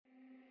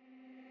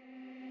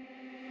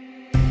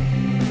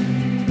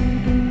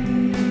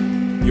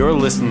You're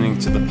listening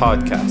to the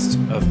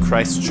podcast of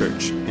Christ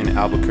Church in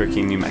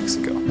Albuquerque, New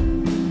Mexico.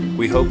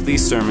 We hope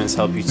these sermons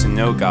help you to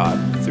know God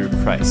through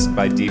Christ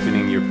by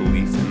deepening your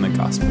belief in the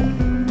gospel.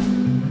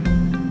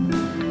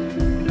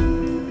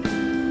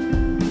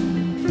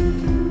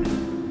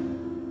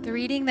 The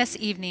reading this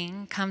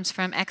evening comes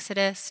from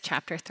Exodus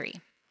chapter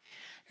 3.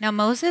 Now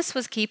Moses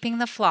was keeping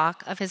the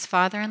flock of his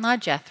father-in-law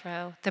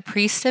Jethro, the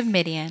priest of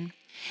Midian,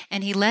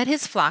 and he led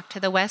his flock to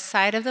the west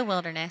side of the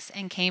wilderness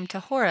and came to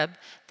Horeb,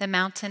 the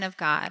mountain of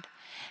God.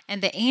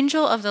 And the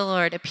angel of the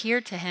Lord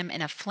appeared to him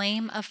in a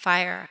flame of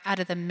fire out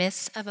of the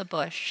midst of a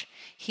bush.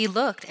 He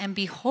looked, and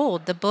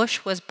behold, the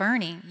bush was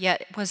burning,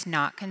 yet was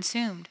not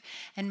consumed.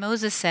 And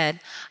Moses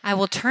said, I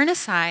will turn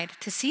aside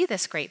to see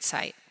this great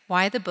sight,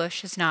 why the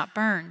bush is not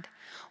burned.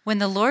 When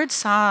the Lord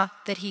saw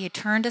that he had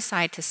turned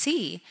aside to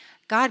see,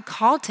 God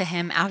called to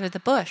him out of the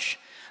bush,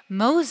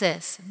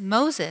 Moses,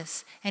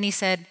 Moses. And he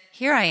said,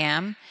 Here I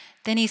am.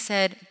 Then he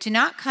said, Do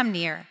not come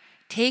near.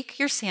 Take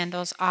your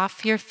sandals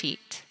off your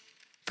feet,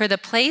 for the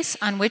place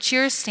on which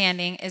you are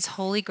standing is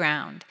holy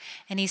ground.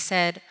 And he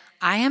said,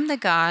 I am the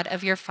God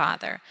of your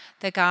father,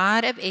 the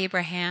God of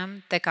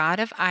Abraham, the God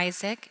of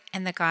Isaac,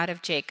 and the God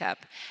of Jacob.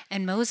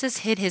 And Moses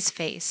hid his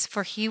face,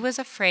 for he was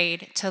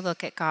afraid to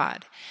look at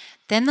God.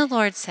 Then the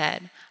Lord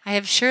said, I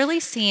have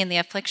surely seen the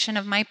affliction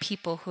of my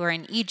people who are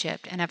in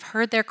Egypt, and have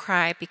heard their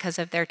cry because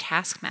of their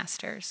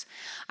taskmasters.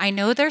 I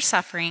know their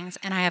sufferings,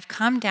 and I have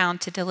come down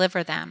to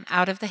deliver them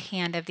out of the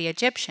hand of the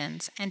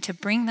Egyptians, and to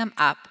bring them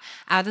up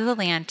out of the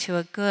land to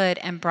a good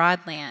and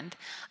broad land,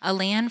 a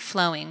land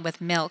flowing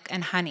with milk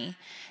and honey,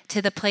 to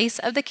the place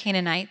of the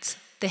Canaanites,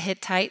 the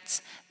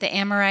Hittites, the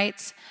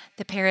Amorites,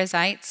 the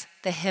Perizzites,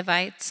 the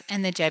Hivites,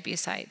 and the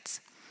Jebusites.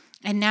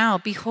 And now,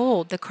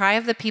 behold, the cry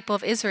of the people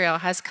of Israel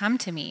has come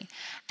to me,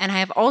 and I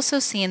have also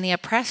seen the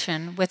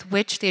oppression with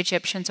which the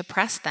Egyptians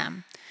oppress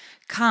them.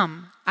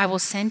 Come, I will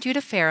send you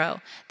to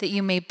Pharaoh, that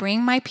you may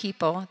bring my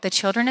people, the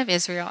children of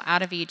Israel,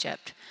 out of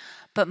Egypt.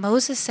 But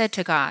Moses said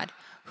to God,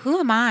 Who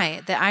am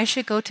I that I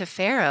should go to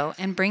Pharaoh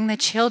and bring the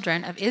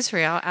children of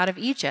Israel out of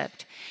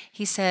Egypt?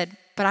 He said,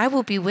 But I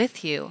will be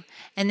with you,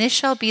 and this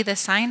shall be the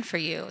sign for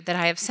you that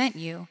I have sent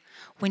you.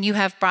 When you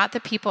have brought the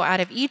people out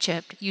of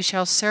Egypt, you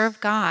shall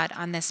serve God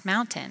on this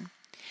mountain.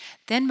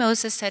 Then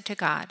Moses said to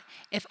God,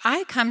 If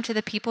I come to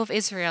the people of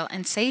Israel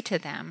and say to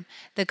them,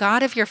 The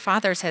God of your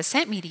fathers has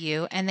sent me to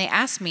you, and they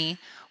ask me,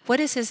 What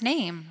is his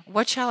name?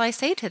 What shall I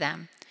say to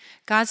them?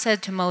 God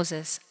said to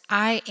Moses,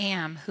 I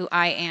am who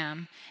I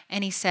am.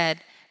 And he said,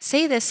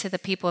 Say this to the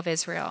people of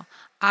Israel,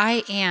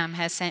 I am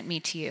has sent me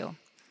to you.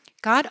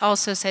 God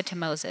also said to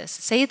Moses,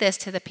 Say this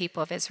to the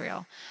people of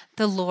Israel,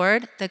 The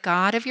Lord, the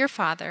God of your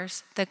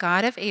fathers, the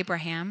God of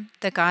Abraham,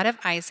 the God of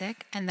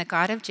Isaac, and the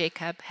God of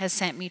Jacob, has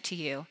sent me to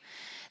you.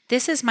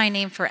 This is my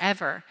name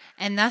forever,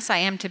 and thus I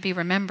am to be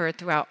remembered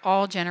throughout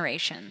all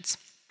generations.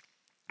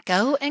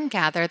 Go and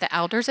gather the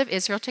elders of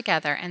Israel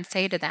together and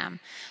say to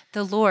them,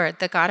 The Lord,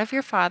 the God of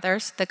your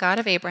fathers, the God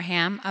of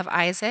Abraham, of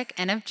Isaac,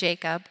 and of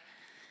Jacob,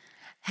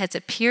 has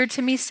appeared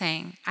to me,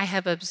 saying, I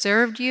have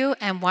observed you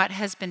and what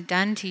has been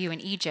done to you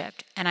in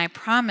Egypt, and I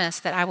promise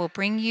that I will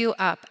bring you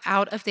up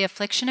out of the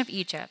affliction of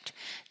Egypt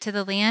to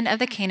the land of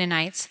the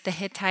Canaanites, the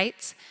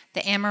Hittites,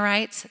 the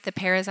Amorites, the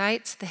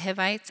Perizzites, the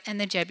Hivites, and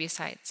the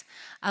Jebusites,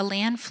 a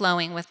land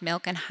flowing with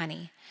milk and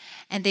honey.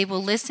 And they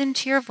will listen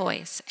to your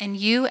voice, and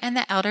you and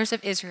the elders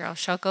of Israel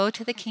shall go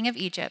to the king of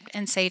Egypt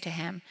and say to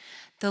him,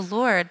 The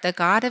Lord, the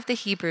God of the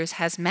Hebrews,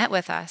 has met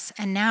with us,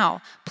 and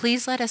now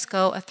please let us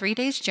go a 3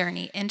 days'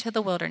 journey into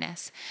the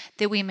wilderness,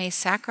 that we may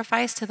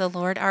sacrifice to the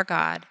Lord our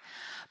God.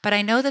 But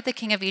I know that the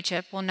king of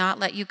Egypt will not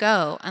let you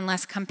go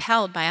unless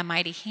compelled by a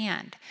mighty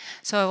hand.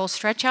 So I will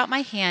stretch out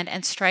my hand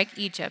and strike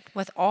Egypt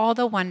with all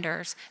the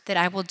wonders that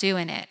I will do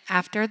in it.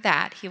 After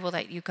that he will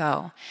let you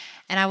go.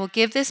 And I will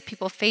give this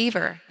people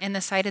favor in the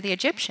sight of the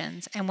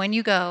Egyptians, and when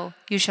you go,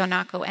 you shall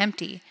not go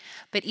empty.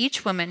 But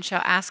each woman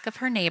shall ask of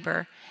her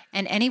neighbor,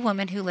 and any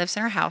woman who lives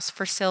in her house,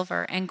 for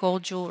silver and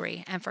gold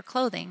jewelry and for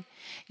clothing.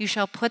 You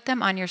shall put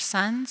them on your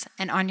sons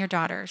and on your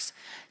daughters.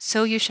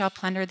 So you shall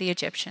plunder the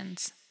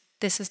Egyptians.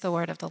 This is the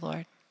word of the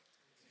Lord.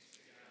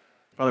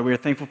 Father, we are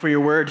thankful for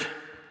your word.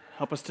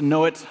 Help us to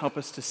know it. Help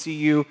us to see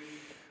you.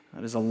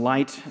 That is a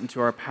light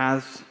into our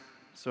paths.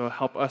 So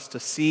help us to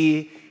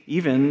see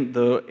even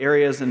the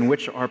areas in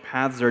which our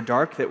paths are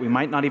dark that we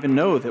might not even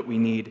know that we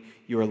need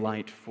your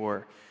light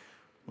for.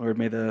 Lord,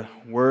 may the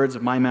words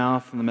of my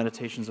mouth and the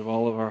meditations of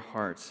all of our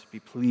hearts be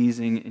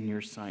pleasing in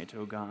your sight,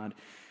 O God.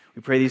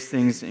 We pray these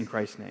things in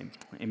Christ's name.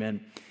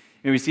 Amen. You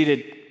may be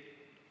seated.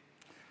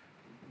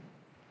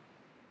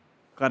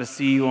 Glad to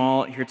see you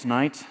all here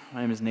tonight.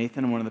 My name is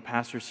Nathan. I'm one of the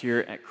pastors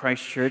here at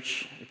Christ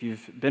Church. If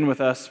you've been with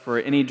us for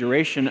any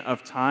duration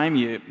of time,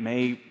 you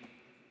may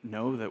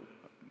know that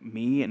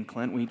me and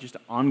Clint, we just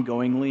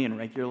ongoingly and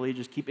regularly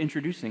just keep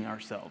introducing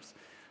ourselves.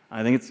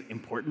 I think it's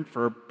important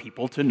for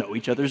people to know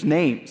each other's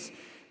names.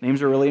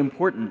 Names are really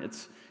important.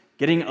 It's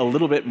getting a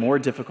little bit more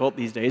difficult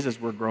these days as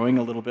we're growing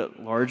a little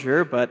bit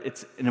larger, but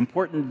it's an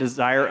important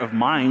desire of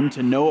mine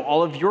to know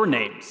all of your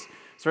names,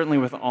 certainly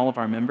with all of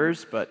our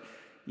members, but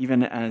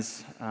even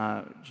as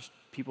just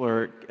people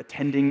are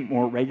attending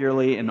more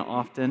regularly and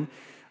often.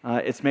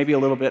 It's maybe a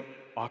little bit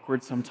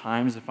awkward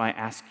sometimes if I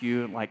ask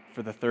you, like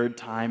for the third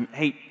time,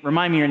 hey,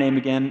 remind me your name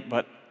again,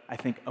 but I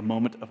think a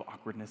moment of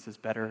awkwardness is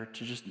better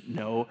to just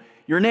know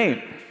your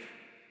name.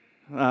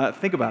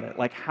 Think about it,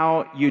 like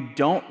how you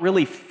don't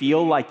really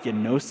feel like you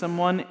know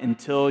someone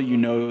until you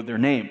know their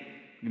name.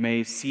 You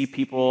may see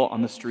people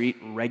on the street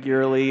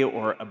regularly,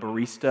 or a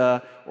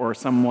barista, or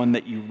someone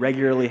that you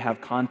regularly have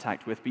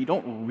contact with, but you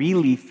don't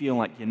really feel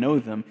like you know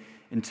them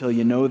until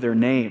you know their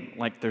name.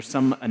 Like there's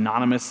some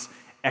anonymous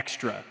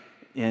extra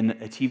in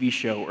a TV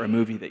show or a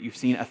movie that you've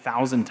seen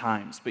 1,000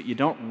 times, but you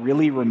don't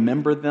really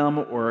remember them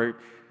or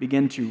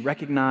begin to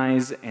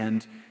recognize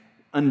and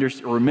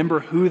or remember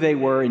who they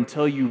were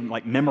until you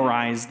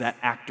memorize that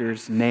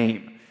actor's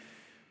name.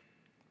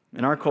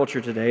 In our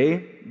culture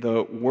today,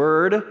 the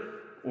word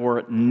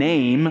or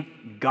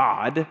name,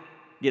 God,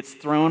 gets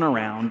thrown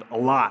around a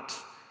lot,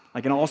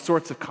 like in all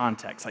sorts of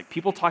contexts. Like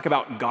people talk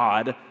about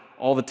God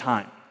all the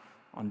time,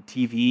 on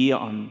TV,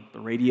 on the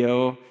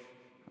radio,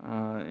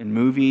 in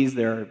movies.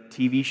 There are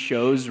TV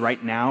shows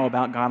right now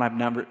about God.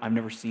 I've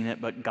never seen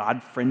it, but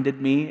God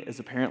Friended Me is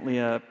apparently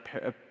a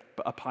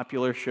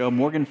popular show.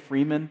 Morgan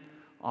Freeman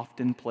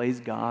often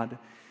plays God.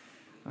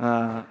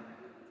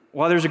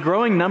 While there's a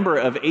growing number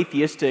of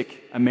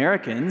atheistic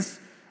Americans,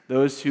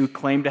 those who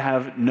claim to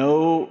have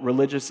no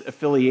religious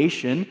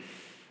affiliation,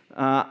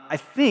 I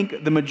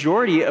think the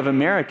majority of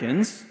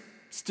Americans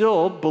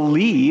still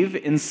believe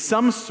in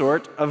some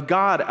sort of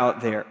God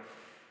out there.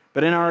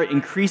 But in our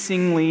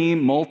increasingly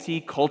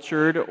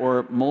multi-cultured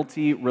or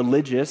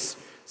multi-religious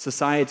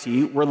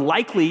society, we're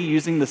likely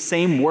using the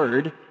same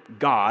word,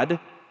 God,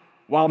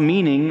 while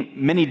meaning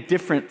many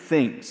different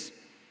things.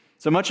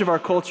 So much of our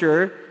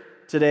culture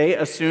today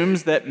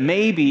assumes that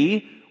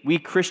maybe we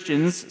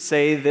Christians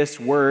say this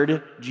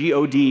word,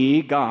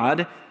 G-O-D,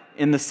 God,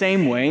 in the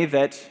same way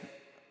that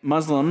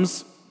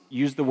Muslims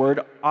use the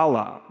word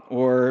Allah,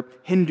 or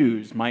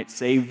Hindus might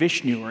say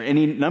Vishnu, or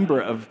any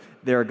number of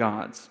their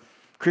gods.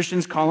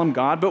 Christians call him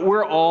God, but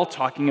we're all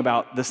talking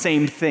about the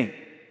same thing.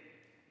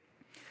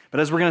 But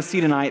as we're going to see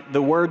tonight,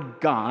 the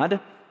word God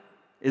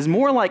is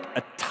more like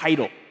a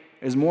title,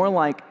 is more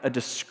like a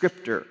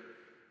descriptor,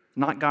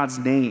 not God's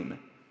name.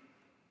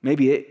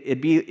 Maybe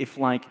it'd be if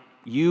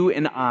you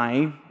and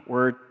I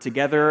were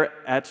together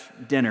at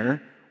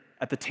dinner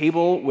at the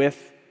table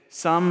with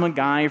some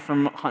guy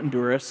from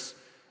Honduras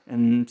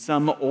and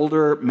some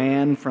older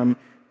man from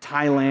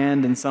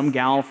Thailand and some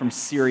gal from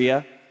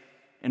Syria,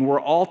 and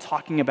we're all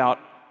talking about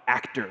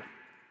actor,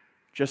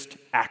 just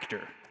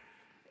actor.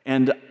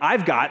 And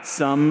I've got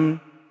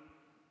some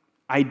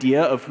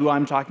idea of who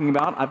I'm talking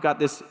about. I've got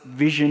this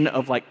vision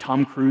of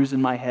Tom Cruise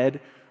in my head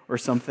or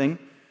something,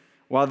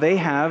 while they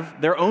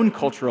have their own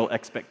cultural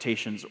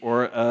expectations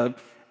or an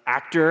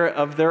actor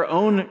of their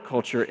own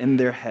culture in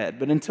their head.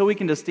 But until we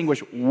can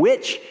distinguish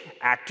which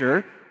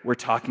actor we're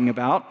talking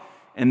about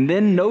and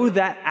then know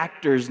that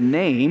actor's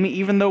name,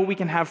 even though we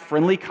can have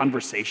friendly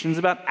conversations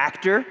about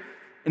actor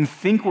and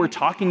think we're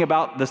talking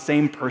about the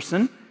same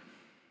person,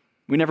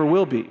 we never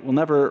will be. We'll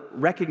never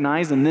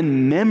recognize and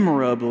then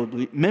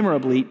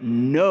memorably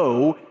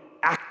know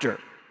actor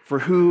for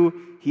who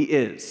he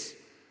is.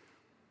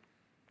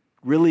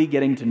 Really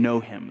getting to know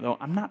him, though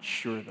I'm not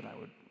sure that I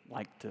would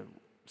like to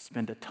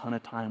spend a ton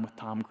of time with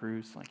Tom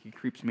Cruise. He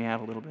creeps me out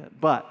a little bit.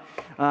 But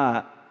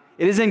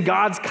it is in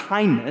God's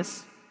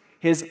kindness,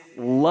 his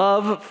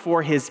love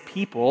for his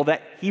people,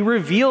 that he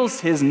reveals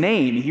his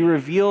name. He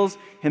reveals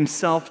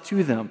himself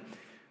to them.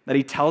 That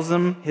he tells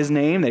them his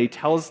name, that he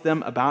tells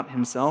them about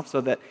himself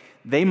so that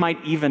they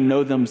might even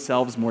know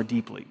themselves more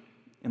deeply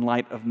in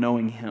light of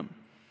knowing him.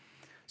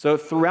 So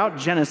throughout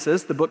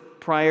Genesis, the book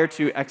prior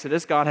to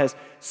Exodus, God has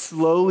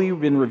slowly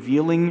been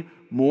revealing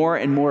more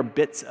and more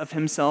bits of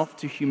himself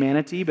to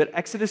humanity, but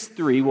Exodus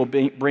 3 will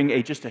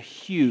bring just a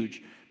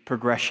huge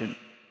progression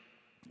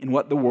in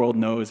what the world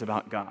knows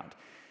about God.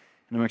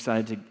 And I'm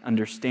excited to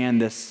understand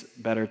this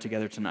better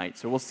together tonight.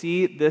 So we'll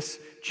see this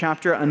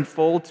chapter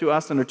unfold to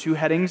us under two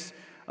headings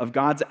of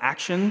God's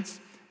actions.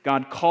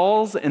 God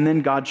calls, and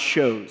then God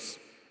shows.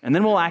 And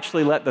then we'll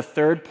actually let the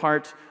third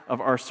part of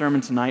our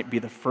sermon tonight be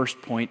the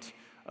first point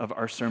of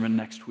our sermon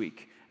next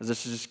week, as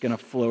this is just going to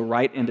flow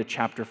right into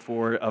chapter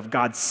 4 of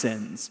God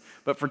sends.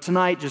 But for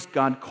tonight, just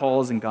God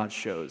calls and God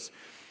shows.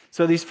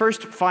 So these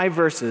first 5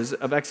 verses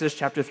of Exodus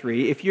chapter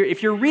 3, if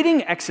you're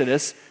reading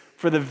Exodus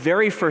for the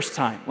very first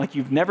time, like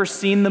you've never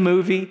seen the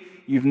movie,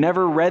 you've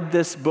never read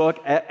this book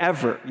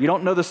ever, you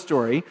don't know the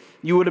story,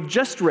 you would have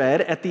just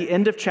read at the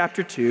end of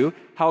chapter 2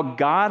 how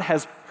God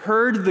has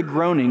heard the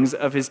groanings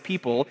of his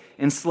people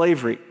in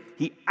slavery.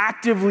 He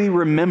actively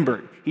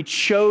remembered. He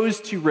chose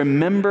to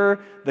remember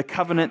the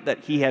covenant that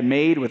he had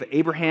made with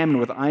Abraham and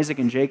with Isaac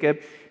and Jacob,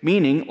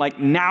 meaning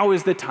now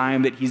is the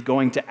time that he's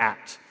going to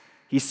act.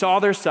 He saw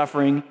their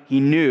suffering, he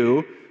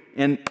knew,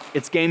 and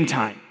it's game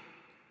time.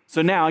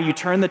 So now you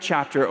turn the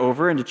chapter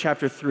over into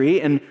chapter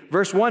 3, and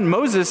verse 1,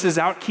 Moses is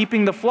out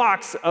keeping the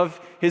flocks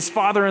of his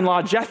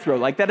father-in-law Jethro.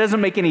 That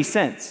doesn't make any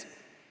sense.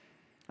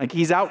 Like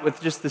he's out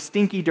with just the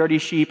stinky, dirty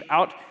sheep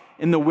out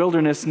in the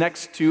wilderness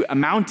next to a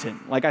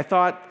mountain. Like I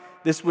thought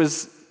it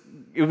was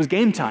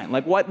game time.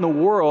 Like what in the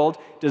world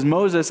does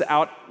Moses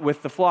out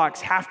with the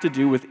flocks have to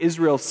do with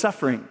Israel's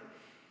suffering?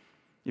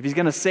 If he's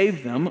going to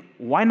save them,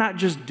 why not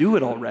just do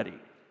it already?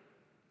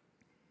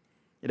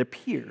 It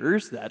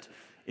appears that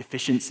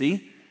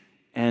efficiency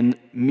and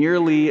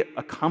merely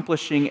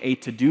accomplishing a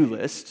to-do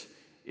list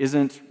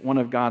isn't one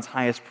of God's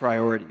highest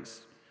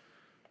priorities.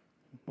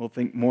 We'll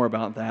think more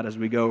about that as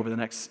we go over the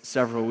next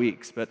several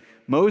weeks. But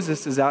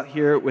Moses is out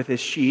here with his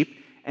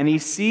sheep, and he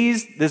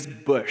sees this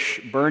bush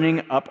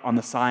burning up on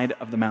the side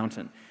of the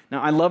mountain.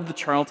 Now, I love the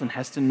Charlton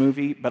Heston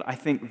movie, but I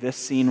think this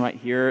scene right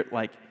here,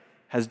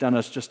 has done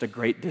us just a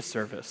great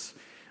disservice.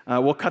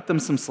 We'll cut them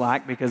some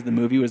slack because the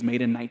movie was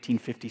made in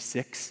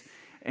 1956,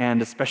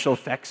 and the special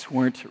effects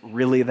weren't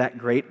really that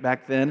great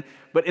back then.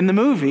 But in the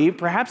movie,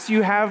 perhaps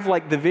you have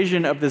the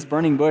vision of this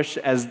burning bush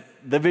as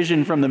the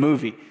vision from the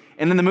movie.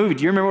 And in the movie,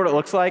 do you remember what it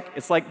looks like?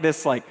 It's like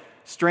this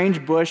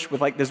strange bush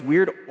with this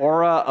weird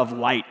aura of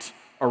light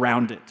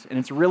around it. And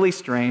it's really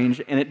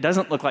strange, and it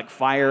doesn't look like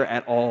fire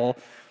at all.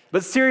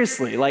 But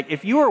seriously,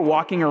 if you were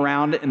walking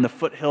around in the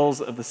foothills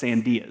of the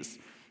Sandias,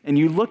 and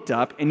you looked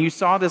up and you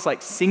saw this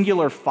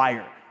singular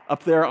fire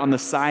up there on the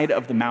side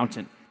of the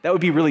mountain, that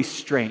would be really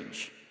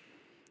strange.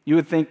 You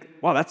would think,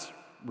 wow, that's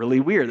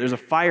really weird. There's a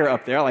fire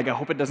up there. I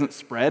hope it doesn't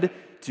spread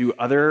to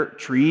other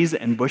trees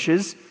and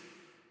bushes.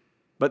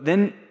 But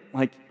then,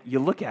 you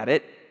look at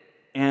it,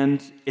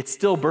 and it's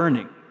still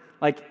burning.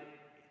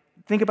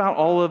 Think about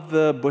all of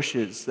the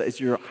bushes as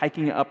you're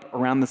hiking up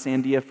around the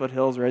Sandia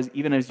foothills, or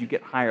even as you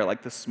get higher,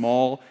 the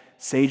small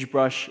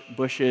sagebrush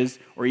bushes,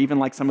 or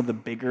even some of the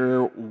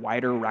bigger,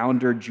 wider,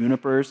 rounder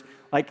junipers.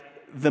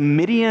 The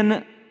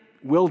Midian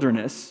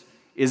wilderness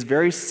is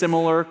very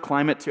similar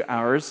climate to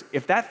ours.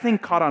 If that thing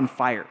caught on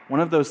fire,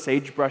 one of those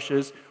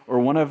sagebrushes or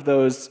one of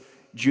those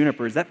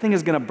junipers, that thing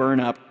is going to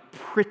burn up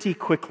pretty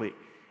quickly.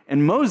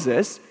 And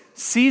Moses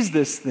sees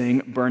this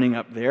thing burning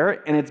up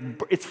there, and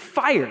it's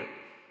fire,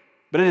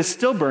 but it is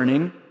still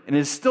burning, and it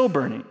is still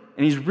burning,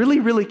 and he's really,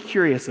 really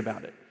curious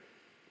about it.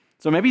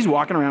 So maybe he's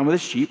walking around with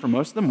his sheep for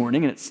most of the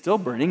morning, and it's still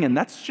burning, and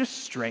that's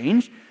just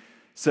strange.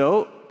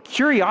 So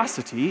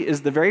curiosity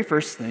is the very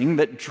first thing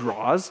that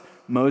draws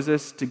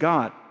Moses to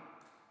God.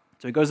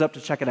 So he goes up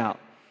to check it out.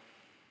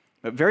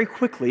 But very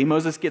quickly,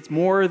 Moses gets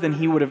more than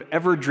he would have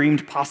ever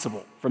dreamed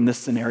possible from this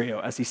scenario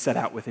as he set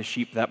out with his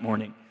sheep that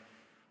morning.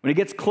 When he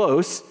gets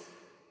close,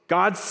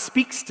 God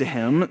speaks to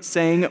him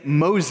saying,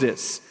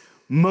 "Moses,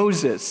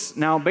 Moses."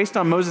 Now, based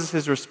on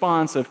Moses'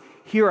 response of,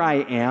 "Here I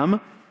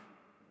am,"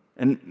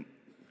 and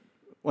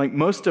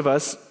most of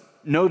us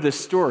know this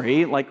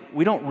story,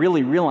 we don't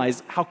really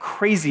realize how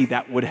crazy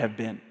that would have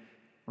been,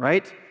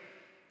 right?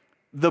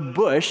 The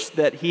bush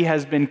that he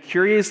has been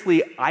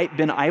curiously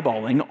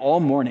eyeballing all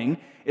morning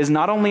is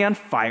not only on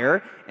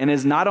fire and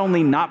is not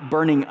only not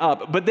burning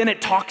up, but then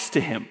it talks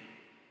to him.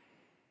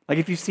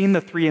 If you've seen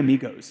the Three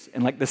Amigos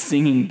and the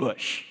singing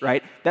bush,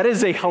 right? That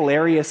is a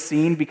hilarious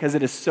scene because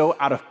it is so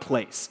out of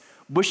place.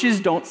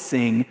 Bushes don't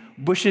sing,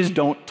 bushes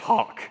don't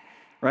talk,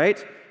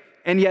 right?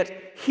 And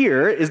yet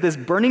here is this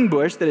burning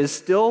bush that is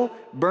still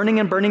burning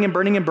and burning and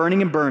burning and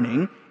burning and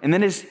burning, and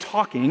then is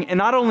talking, and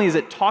not only is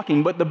it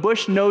talking, but the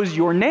bush knows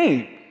your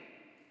name.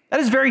 That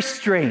is very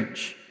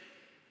strange.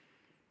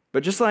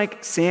 But just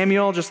like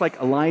Samuel, just like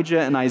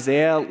Elijah and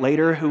Isaiah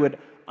later, who would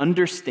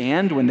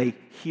understand when they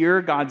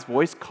hear God's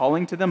voice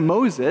calling to them,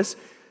 Moses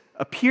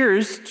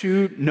appears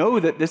to know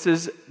that this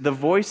is the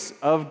voice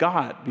of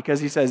God because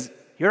he says,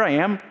 "Here I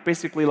am,"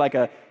 basically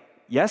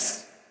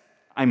yes,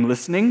 I'm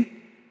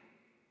listening.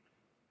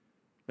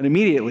 But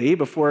immediately,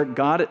 before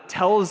God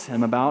tells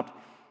him about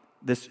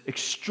this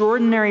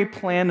extraordinary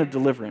plan of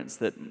deliverance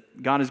that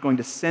God is going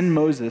to send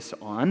Moses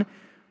on,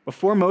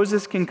 before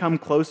Moses can come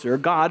closer,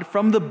 God,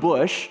 from the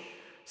bush,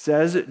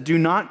 says, "Do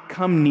not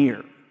come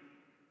near.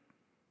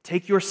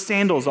 Take your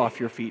sandals off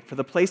your feet, for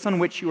the place on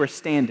which you are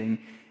standing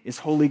is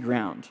holy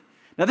ground."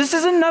 Now, this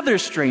is another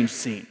strange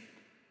scene.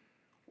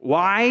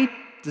 Why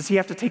does he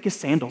have to take his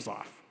sandals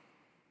off?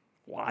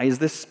 Why is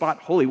this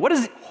spot holy? What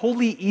does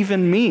holy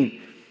even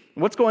mean?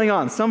 What's going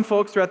on? Some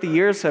folks throughout the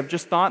years have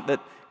just thought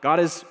that God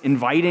is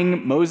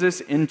inviting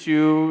Moses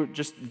into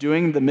just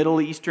doing the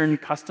Middle Eastern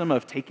custom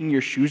of taking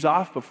your shoes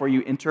off before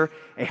you enter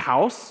a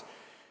house.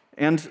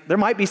 And there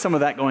might be some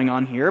of that going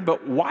on here,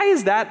 but why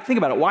is that? Think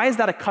about it. Why is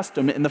that a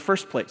custom in the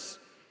first place?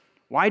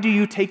 Why do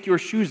you take your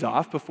shoes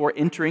off before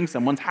entering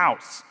someone's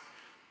house?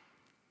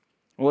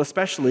 Well,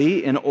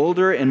 especially in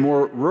older and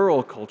more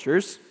rural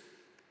cultures,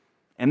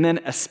 and then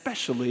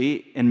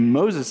especially in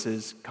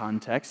Moses'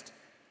 context,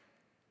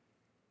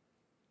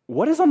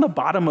 what is on the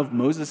bottom of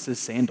Moses'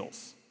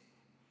 sandals?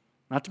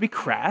 Not to be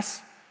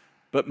crass,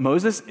 but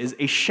Moses is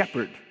a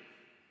shepherd.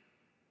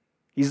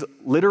 He's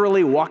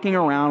literally walking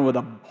around with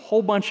a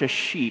whole bunch of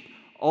sheep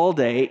all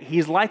day.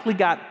 He's likely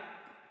got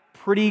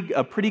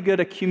a pretty good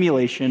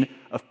accumulation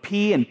of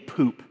pee and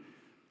poop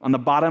on the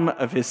bottom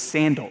of his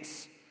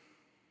sandals.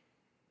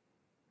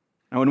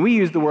 Now, when we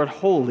use the word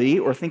holy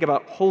or think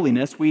about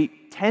holiness, we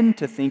tend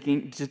to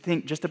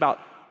think just about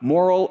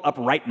moral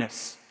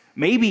uprightness,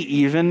 maybe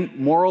even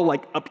moral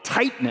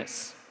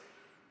uptightness.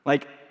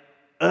 Like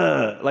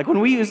when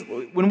we use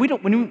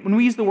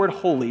the word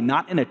holy,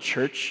 not in a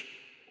church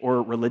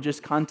or religious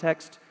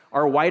context,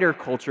 our wider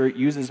culture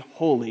uses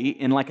holy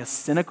in a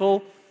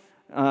cynical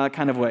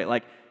kind of way.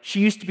 Like, she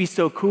used to be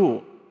so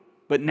cool,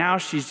 but now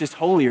she's just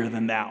holier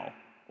than thou,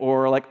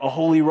 or like a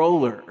holy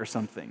roller or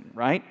something,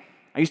 right?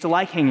 I used to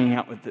like hanging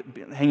out with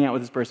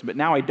this person, but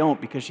now I don't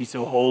because she's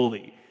so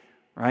holy,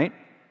 right?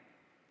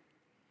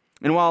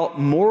 And while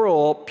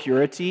moral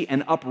purity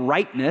and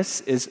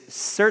uprightness is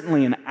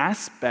certainly an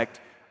aspect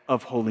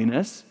of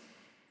holiness,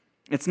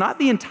 it's not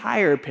the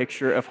entire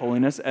picture of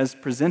holiness as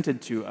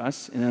presented to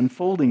us in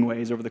unfolding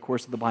ways over the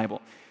course of the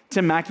Bible.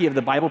 Tim Mackey of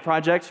the Bible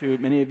Project, who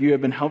many of you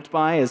have been helped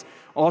by, has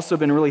also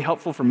been really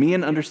helpful for me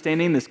in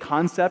understanding this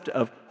concept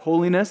of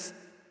holiness.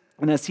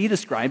 And as he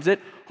describes it,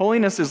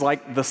 holiness is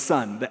like the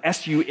sun, the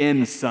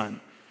S-U-N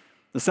sun.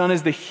 The sun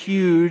is the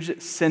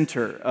huge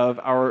center of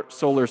our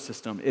solar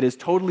system. It is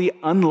totally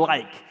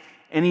unlike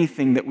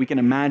anything that we can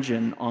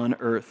imagine on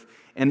earth.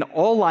 And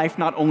all life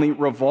not only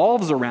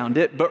revolves around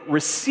it, but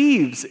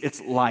receives its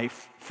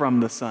life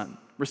from the sun,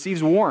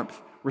 receives warmth,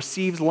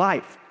 receives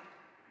life.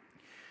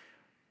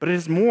 But it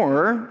is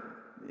more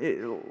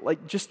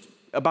like just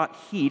about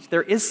heat.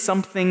 There is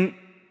something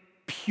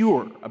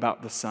pure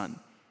about the sun,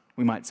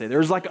 we might say.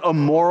 There's like a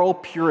moral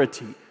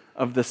purity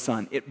of the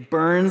sun. It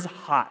burns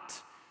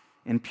hot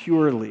and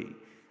purely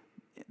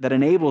that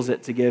enables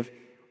it to give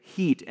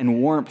heat and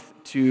warmth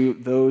to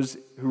those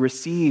who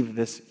receive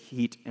this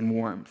heat and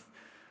warmth.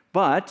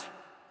 But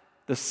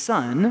the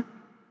sun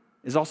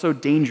is also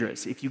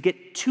dangerous. If you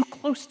get too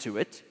close to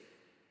it,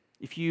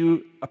 if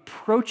you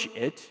approach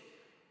it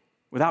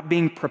without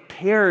being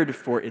prepared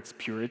for its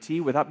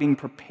purity, without being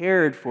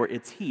prepared for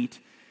its heat,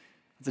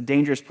 it's a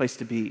dangerous place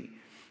to be.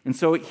 And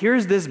so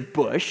here's this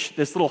bush,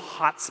 this little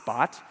hot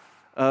spot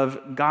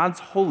of God's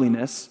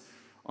holiness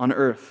on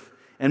earth.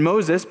 And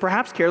Moses,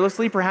 perhaps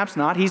carelessly, perhaps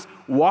not, he's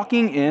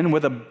walking in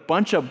with a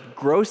bunch of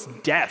gross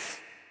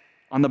death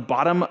on the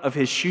bottom of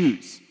his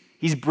shoes.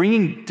 He's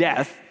bringing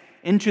death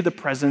into the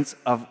presence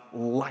of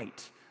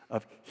light,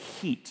 of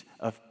heat,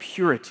 of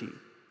purity.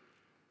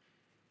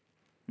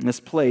 In this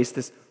place,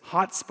 this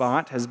hot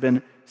spot has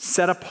been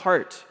set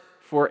apart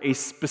for a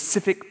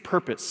specific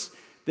purpose.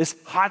 This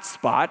hot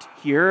spot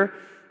here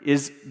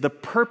is the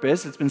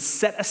purpose, it's been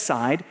set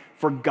aside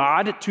for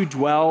God to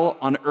dwell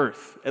on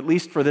earth, at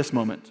least for this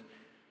moment.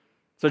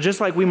 So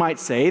just like we might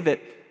say that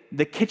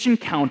the kitchen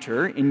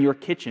counter in your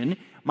kitchen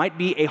might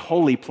be a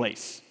holy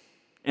place,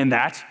 in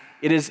that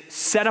it is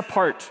set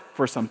apart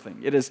for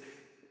something. It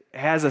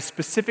has a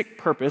specific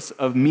purpose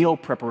of meal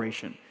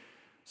preparation.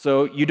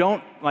 So you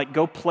don't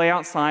go play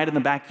outside in the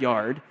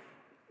backyard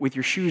with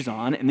your shoes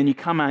on, and then you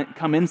come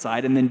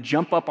inside and then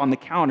jump up on the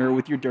counter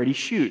with your dirty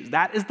shoes.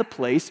 That is the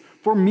place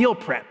for meal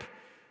prep.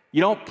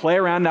 You don't play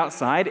around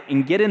outside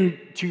and get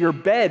into your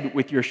bed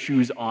with your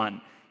shoes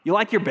on. You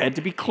like your bed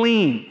to be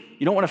clean.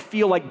 You don't want to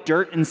feel like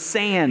dirt and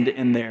sand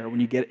in there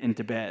when you get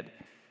into bed.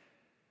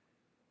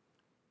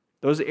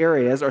 Those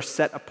areas are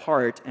set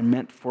apart and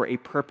meant for a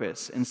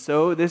purpose. And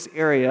so this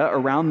area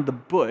around the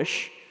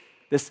bush,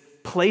 this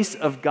place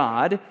of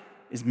God,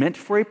 is meant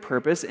for a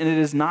purpose, and it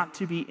is not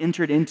to be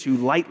entered into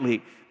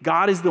lightly.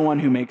 God is the one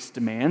who makes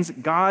demands.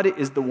 God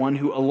is the one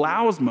who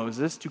allows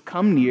Moses to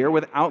come near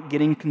without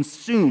getting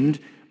consumed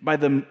by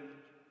the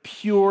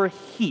pure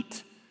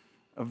heat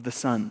of the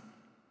sun.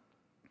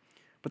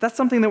 But that's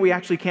something that we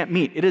actually can't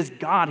meet. It is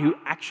God who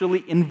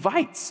actually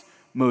invites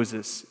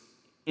Moses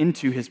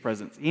into his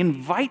presence. He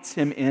invites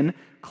him in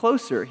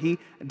closer. He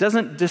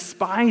doesn't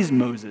despise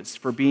Moses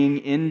for being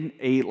in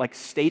a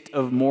state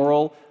of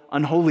moral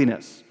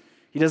unholiness.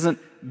 He doesn't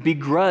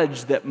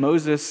begrudge that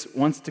Moses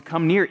wants to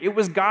come near. It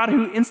was God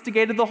who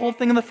instigated the whole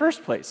thing in the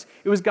first place.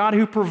 It was God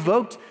who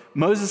provoked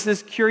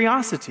Moses'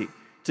 curiosity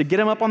to get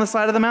him up on the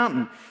side of the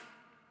mountain.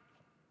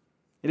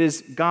 It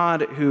is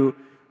God who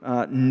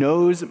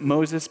knows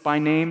Moses by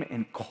name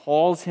and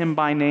calls him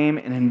by name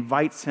and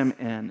invites him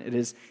in. It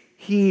is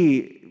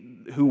he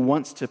who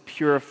wants to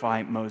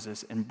purify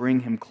Moses and bring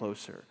him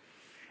closer.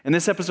 And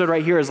this episode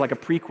right here is like a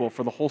prequel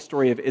for the whole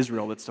story of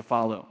Israel that's to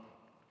follow.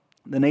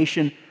 The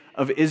nation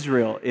of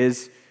Israel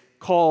is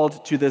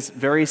called to this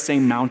very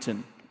same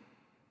mountain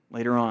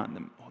later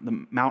on.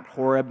 The Mount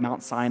Horeb,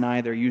 Mount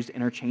Sinai, they're used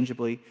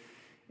interchangeably.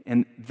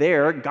 And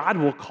there, God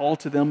will call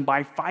to them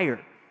by fire.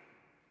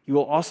 He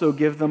will also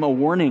give them a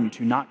warning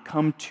to not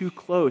come too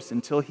close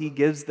until he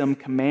gives them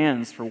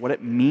commands for what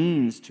it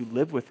means to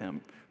live with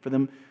him, for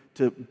them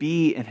to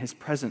be in his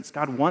presence.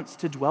 God wants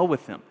to dwell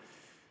with them.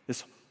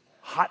 This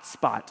hot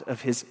spot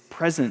of his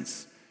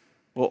presence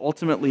will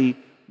ultimately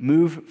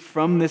move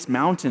from this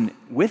mountain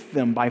with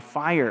them by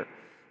fire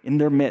in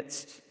their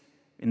midst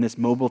in this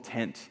mobile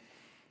tent.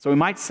 So we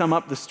might sum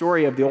up the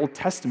story of the Old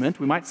Testament.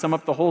 We might sum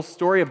up the whole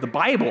story of the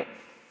Bible.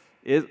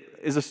 It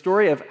is a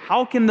story of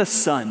how can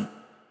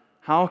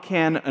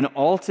an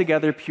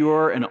altogether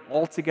pure and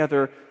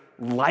altogether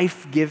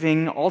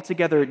life-giving,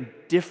 altogether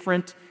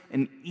different,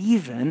 and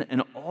even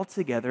an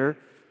altogether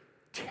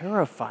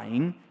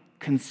terrifying,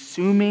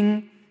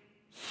 consuming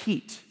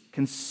heat,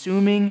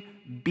 consuming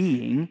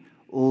being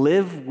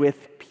live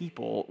with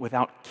people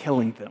without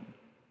killing them?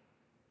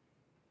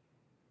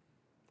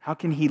 How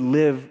can he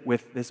live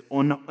with this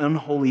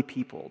unholy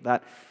people?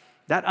 That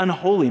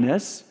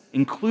unholiness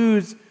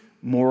includes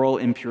moral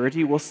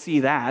impurity. We'll see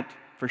that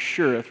for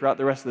sure throughout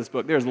the rest of this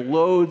book. There's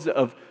loads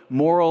of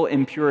moral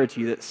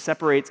impurity that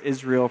separates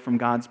Israel from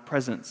God's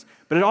presence.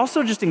 But it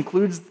also just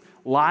includes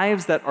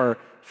lives that are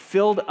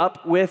filled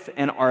up with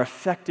and are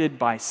affected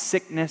by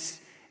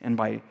sickness and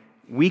by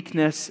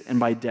weakness and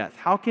by death.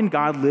 How can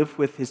God live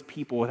with his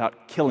people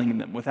without killing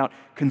them, without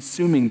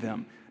consuming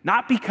them?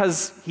 Not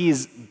because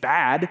he's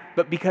bad,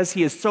 but because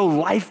he is so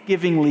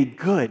life-givingly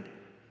good.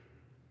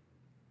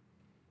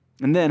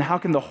 And then how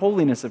can the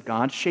holiness of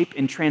God shape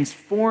and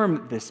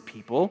transform this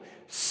people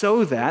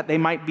so that they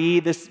might be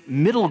this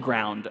middle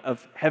ground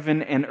of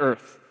heaven and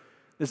earth,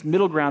 this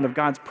middle ground of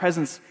God's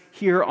presence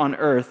here on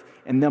earth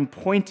and them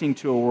pointing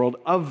to a world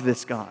of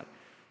this God,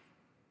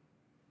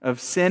 of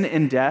sin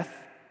and death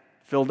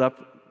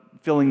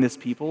filling this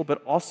people,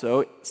 but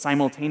also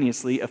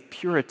simultaneously of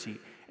purity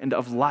and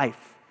of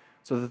life,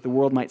 so that the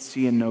world might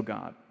see and know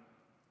God.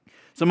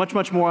 So much,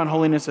 much more on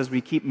holiness as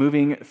we keep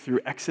moving through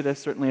Exodus,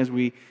 certainly as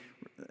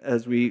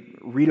we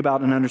read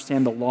about and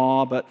understand the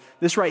law. But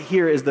this right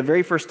here is the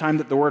very first time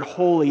that the word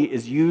holy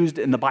is used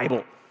in the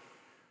Bible.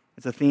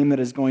 It's a theme that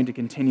is going to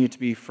continue to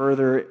be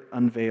further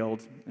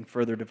unveiled and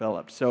further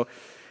developed. So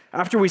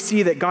after we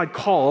see that God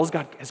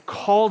has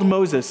called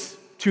Moses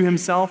to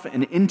himself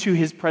and into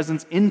his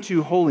presence,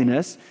 into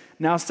holiness,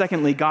 now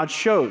secondly, God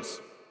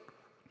shows.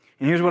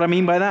 And here's what I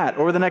mean by that.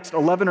 Over the next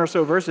 11 or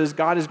so verses,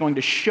 God is going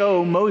to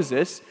show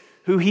Moses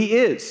who he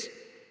is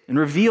and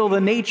reveal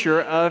the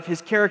nature of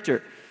his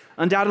character.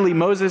 Undoubtedly,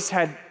 Moses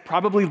had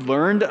probably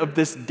learned of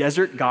this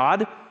desert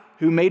God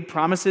who made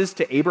promises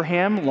to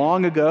Abraham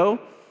long ago.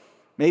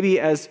 Maybe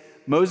as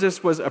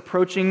Moses was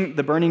approaching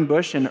the burning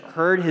bush and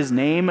heard his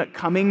name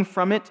coming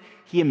from it,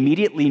 he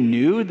immediately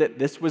knew that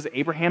this was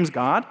Abraham's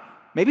God.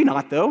 Maybe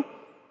not, though.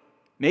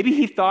 Maybe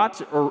he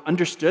thought or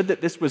understood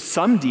that this was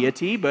some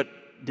deity, but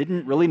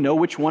didn't really know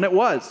which one it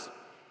was.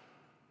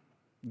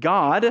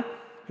 God,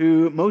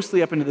 who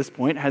mostly up until this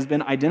point has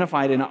been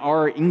identified in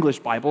our English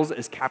Bibles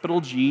as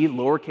capital G,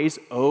 lowercase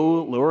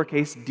o,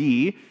 lowercase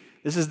d.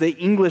 This is the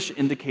English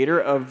indicator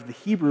of the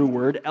Hebrew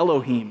word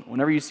Elohim.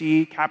 Whenever you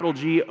see capital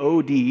G,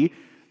 O, D,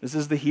 this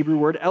is the Hebrew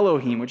word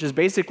Elohim, which is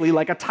basically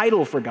like a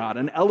title for God.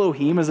 An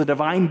Elohim is a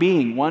divine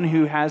being, one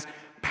who has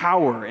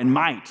power and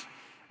might.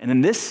 And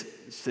in this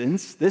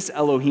sense, this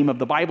Elohim of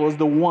the Bible is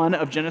the one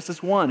of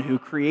Genesis 1 who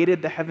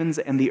created the heavens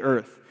and the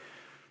earth.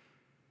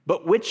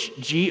 But which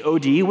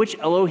G-O-D, which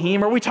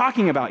Elohim are we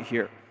talking about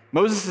here?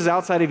 Moses is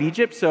outside of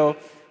Egypt, so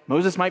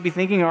Moses might be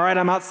thinking, all right,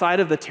 I'm outside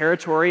of the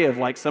territory of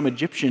like some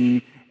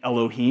Egyptian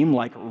Elohim,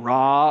 like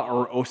Ra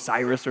or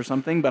Osiris or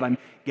something, but I'm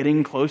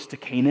getting close to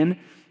Canaan.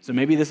 So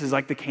maybe this is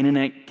like the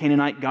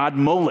Canaanite god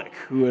Molech,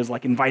 who is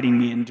like inviting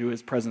me into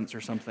his presence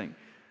or something.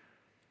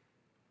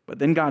 But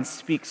then God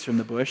speaks from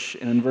the bush,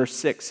 and in verse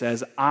 6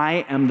 says,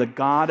 I am the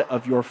God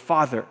of your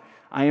father.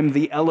 I am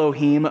the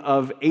Elohim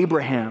of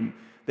Abraham,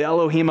 the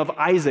Elohim of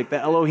Isaac, the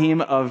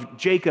Elohim of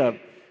Jacob.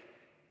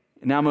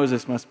 And now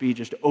Moses must be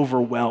just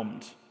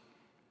overwhelmed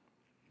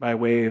by a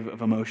wave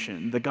of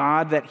emotion. The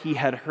God that he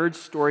had heard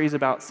stories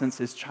about since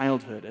his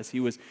childhood, as he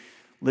was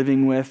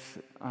living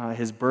with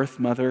his birth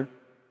mother,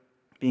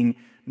 being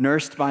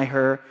nursed by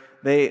her,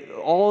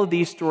 all of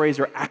these stories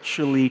are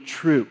actually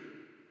true.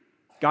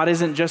 God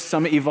isn't just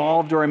some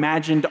evolved or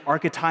imagined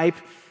archetype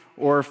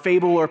or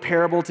fable or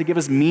parable to give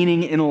us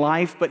meaning in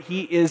life, but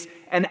he is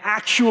an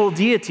actual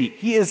deity.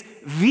 He is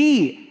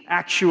the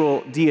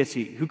actual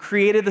deity who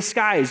created the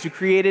skies, who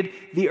created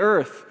the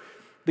earth.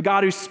 The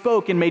God who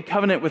spoke and made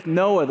covenant with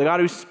Noah, the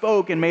God who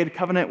spoke and made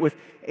covenant with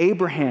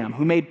Abraham,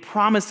 who made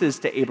promises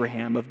to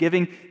Abraham of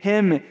giving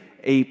him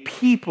a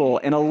people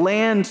and a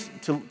land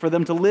for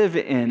them to live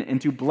in and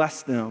to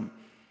bless them.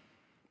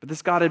 But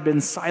this God had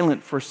been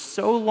silent for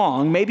so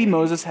long, maybe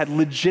Moses had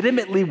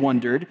legitimately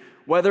wondered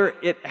whether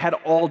it had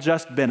all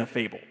just been a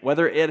fable,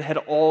 whether it had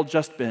all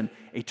just been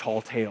a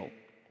tall tale.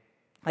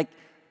 Like,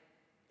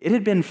 it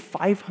had been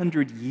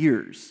 500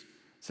 years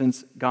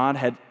since God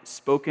had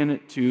spoken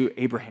to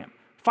Abraham.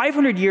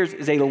 500 years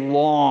is a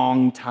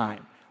long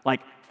time. Like,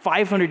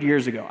 500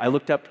 years ago, I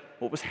looked up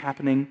what was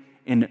happening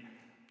in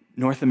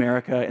North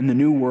America, in the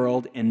New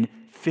World, in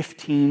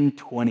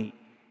 1520.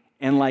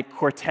 And like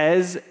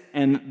Cortez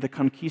and the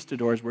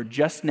conquistadors were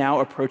just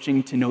now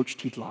approaching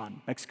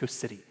Tenochtitlan, Mexico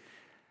City.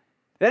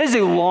 That is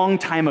a long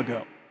time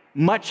ago.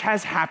 Much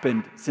has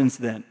happened since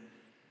then.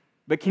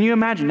 But can you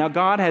imagine? Now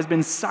God has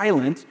been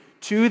silent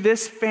to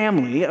this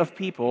family of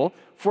people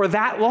for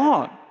that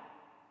long,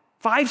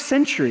 5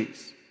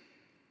 centuries.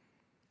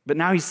 But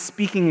now he's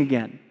speaking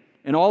again.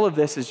 And all of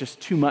this is just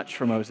too much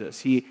for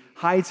Moses. He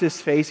hides his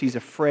face. He's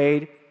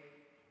afraid.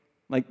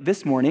 Like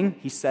this morning,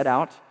 he set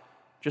out,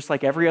 just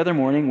like every other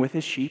morning, with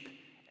his sheep,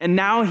 And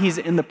now he's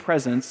in the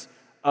presence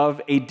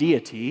of a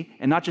deity,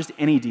 and not just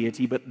any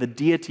deity, but the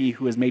deity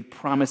who has made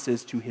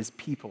promises to his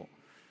people.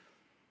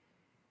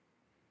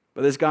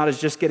 But as God is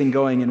just getting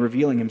going and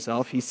revealing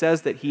himself, he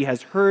says that he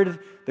has heard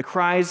the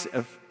cries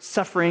of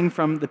suffering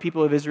from the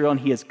people of Israel, and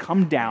he has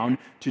come down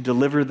to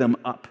deliver them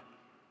up.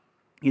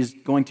 He's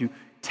going to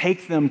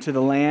take them to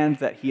the land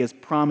that he has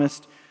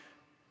promised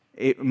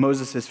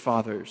Moses'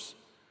 fathers.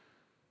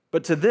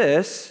 But to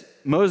this,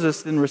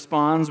 Moses then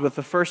responds with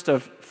the first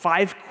of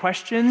 5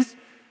 questions.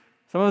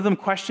 Some of them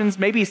questions,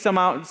 maybe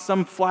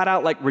some flat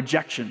out like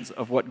rejections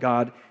of what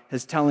God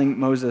is telling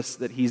Moses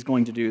that he's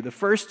going to do. The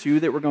first 2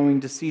 that we're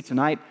going to see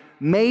tonight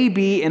may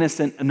be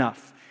innocent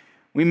enough.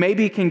 We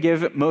maybe can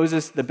give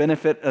Moses the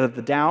benefit of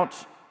the doubt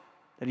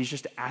that he's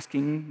just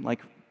asking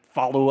like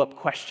follow-up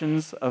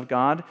questions of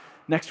God.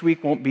 Next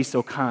week won't be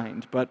so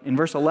kind. But in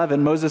verse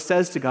 11, Moses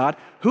says to God,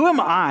 "Who am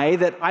I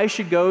that I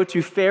should go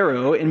to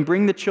Pharaoh and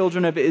bring the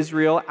children of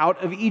Israel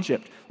out of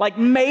Egypt?" Like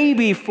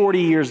maybe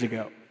 40 years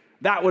ago,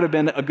 that would have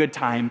been a good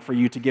time for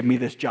you to give me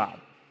this job.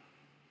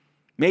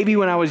 Maybe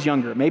when I was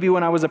younger, maybe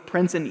when I was a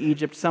prince in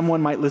Egypt,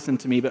 someone might listen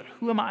to me, but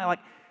who am I?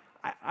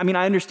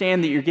 I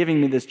understand that you're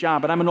giving me this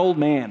job, but I'm an old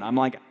man.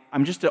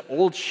 I'm just an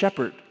old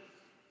shepherd.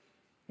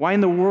 Why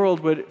in the world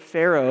would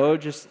Pharaoh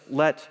just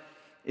let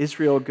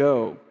Israel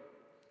go?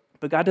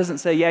 But God doesn't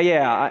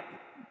say,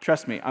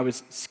 trust me, I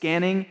was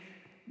scanning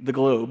the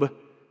globe,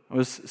 I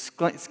was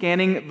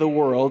scanning the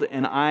world,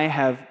 and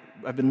I've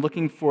been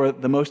looking for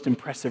the most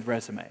impressive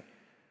resume.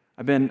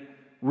 I've been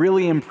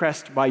really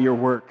impressed by your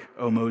work,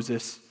 O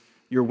Moses.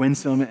 You're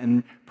winsome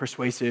and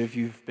persuasive.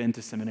 You've been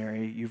to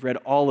seminary. You've read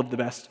all of the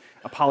best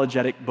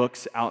apologetic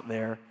books out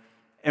there.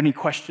 Any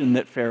question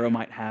that Pharaoh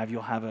might have,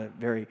 you'll have a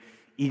very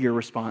eager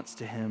response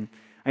to him.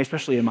 I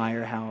especially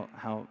admire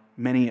how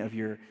many of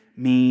your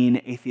mean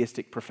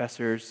atheistic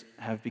professors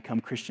have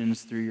become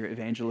Christians through your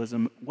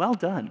evangelism. Well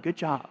done. Good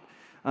job.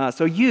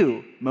 So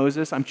you,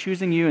 Moses, I'm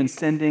choosing you and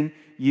sending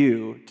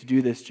you to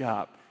do this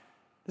job.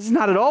 This is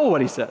not at all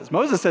what he says.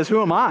 Moses says,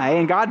 "Who am I?"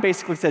 And God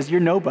basically says,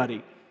 "You're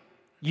nobody.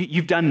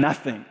 You've done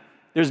nothing.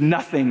 There's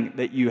nothing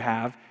that you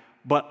have,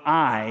 but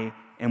I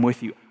am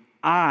with you.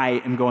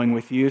 I am going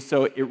with you,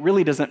 so it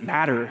really doesn't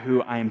matter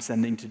who I am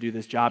sending to do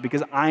this job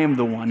because I am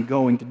the one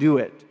going to do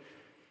it."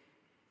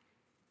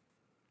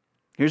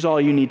 Here's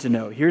all you need to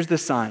know. Here's the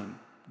sign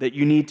that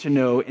you need to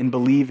know and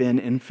believe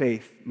in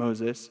faith,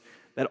 Moses,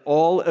 that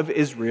all of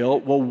Israel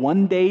will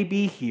one day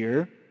be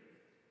here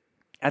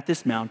at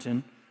this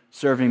mountain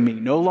serving me.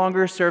 No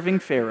longer serving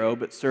Pharaoh,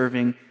 but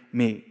serving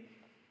me.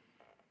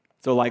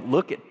 So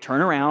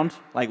turn around,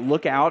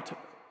 look out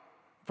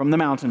from the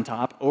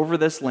mountaintop over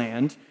this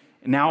land,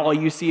 and now all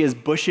you see is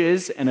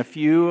bushes and a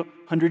few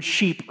hundred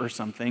sheep or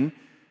something,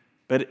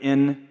 but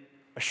in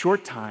a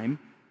short time,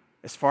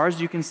 as far as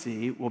you can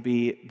see, will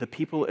be the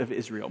people of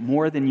Israel,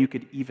 more than you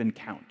could even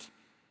count.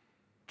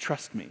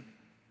 Trust me,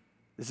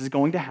 this is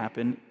going to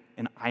happen,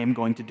 and I am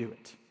going to do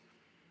it.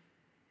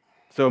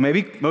 So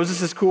maybe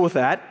Moses is cool with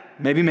that.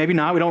 Maybe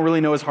not. We don't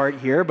really know his heart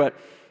here, but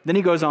then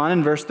he goes on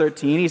in verse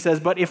 13. He says,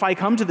 "But if I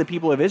come to the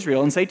people of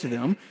Israel and say to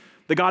them,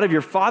 'The God of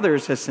your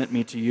fathers has sent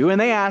me to you,' and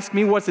they ask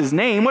me, 'What's his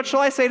name?' what shall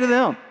I say to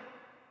them?"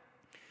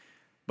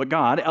 But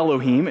God,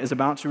 Elohim, is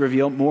about to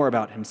reveal more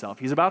about himself.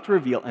 He's about to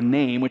reveal a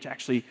name which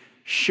actually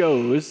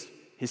shows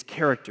his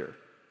character.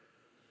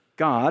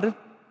 God,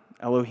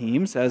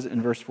 Elohim, says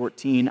in verse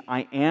 14,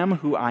 "I am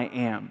who I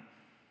am."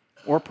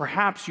 Or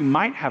perhaps you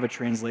might have a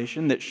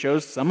translation that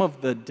shows some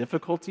of the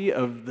difficulty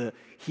of the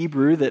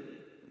Hebrew that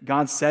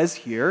God says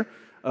here.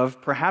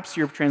 Perhaps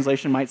your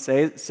translation might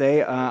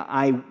say,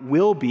 "I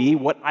will be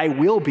what I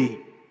will be."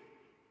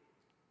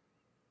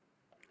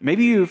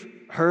 Maybe you've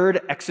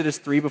heard Exodus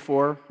 3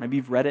 before. Maybe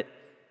you've read it.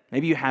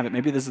 Maybe you haven't.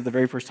 Maybe this is the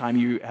very first time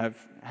you have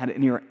had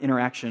an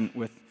interaction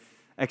with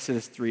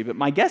Exodus 3. But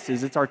my guess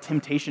is it's our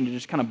temptation to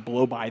just kind of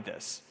blow by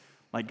this.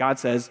 Like God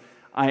says,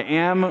 "I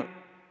am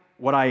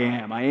what I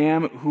am. I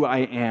am who I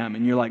am."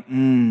 And you're like,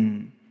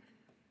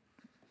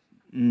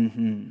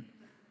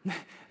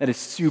 That is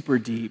super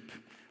deep.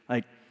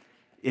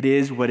 It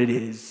is what it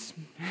is.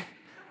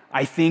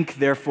 I think,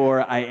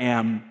 therefore I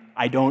am.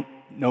 I don't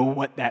know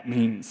what that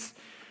means.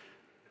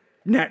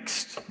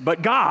 Next.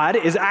 But God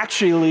is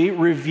actually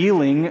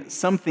revealing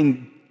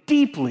something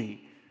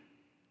deeply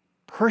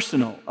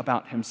personal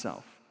about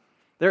himself.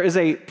 There is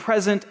a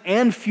present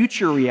and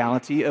future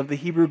reality of the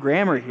Hebrew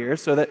grammar here,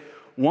 so that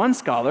one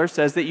scholar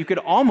says that you could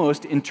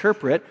almost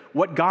interpret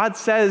what God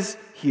says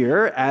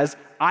here as,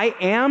 "I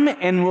am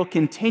and will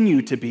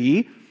continue to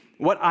be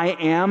what I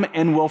am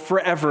and will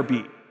forever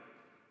be."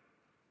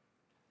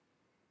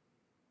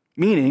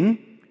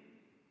 Meaning,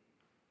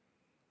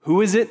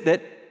 who is it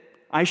that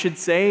I should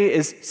say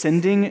is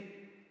sending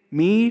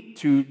me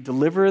to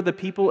deliver the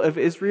people of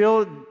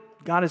Israel?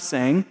 God is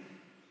saying,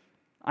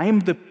 I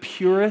am the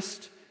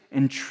purest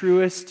and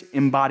truest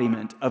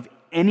embodiment of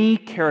any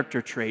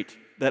character trait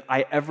that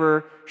I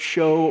ever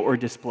show or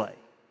display.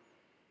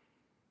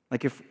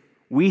 If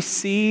we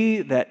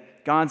see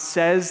that God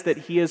says that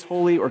he is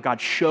holy, or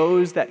God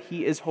shows that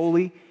he is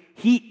holy,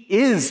 he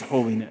is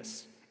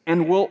holiness.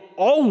 and will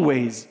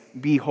always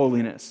be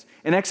holiness.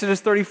 In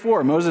Exodus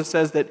 34, Moses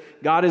says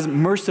that God is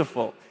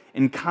merciful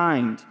and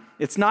kind.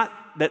 It's not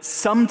that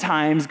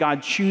sometimes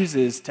God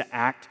chooses to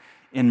act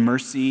in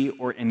mercy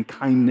or in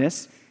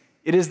kindness.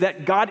 It is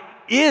that God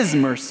is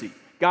mercy.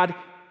 God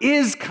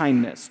is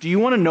kindness. Do you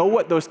want to know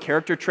what those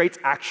character traits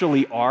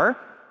actually are?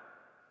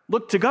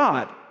 Look to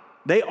God.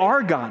 They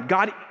are God.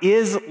 God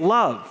is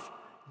love.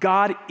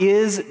 God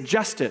is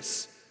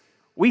justice.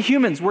 We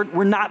humans,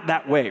 we're not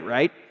that way,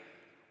 right?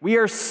 We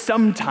are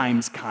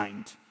sometimes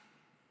kind.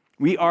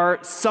 We are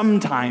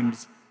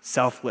sometimes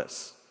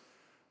selfless.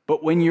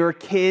 But when your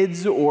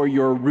kids or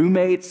your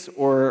roommates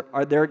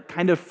they're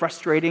kind of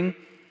frustrating,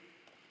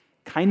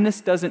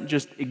 kindness doesn't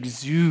just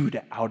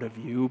exude out of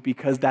you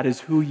because that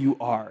is who you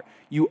are.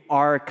 You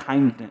are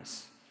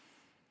kindness.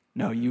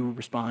 No, you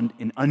respond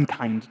in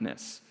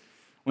unkindness.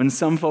 When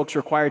some folks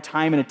require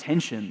time and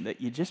attention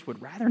that you just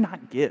would rather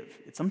not give,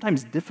 it's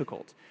sometimes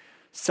difficult.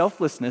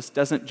 Selflessness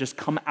doesn't just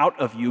come out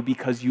of you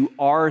because you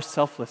are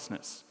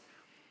selflessness.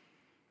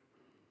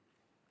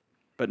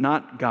 But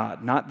not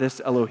God, not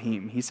this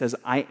Elohim. He says,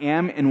 I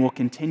am and will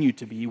continue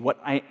to be what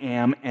I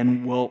am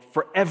and will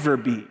forever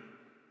be.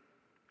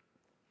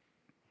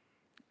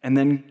 And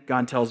then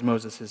God tells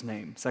Moses his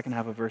name. Second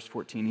half of verse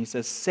 14, he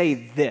says, say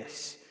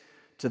this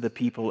to the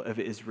people of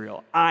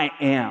Israel, I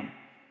am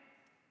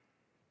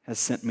has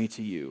sent me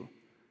to you.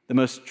 The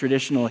most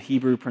traditional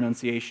Hebrew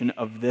pronunciation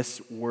of this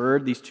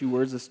word, these two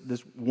words,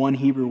 this one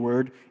Hebrew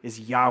word is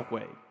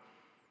Yahweh.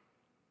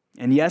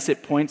 And yes,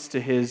 it points to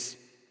his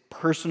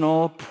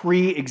personal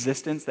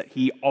pre-existence, that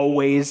he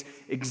always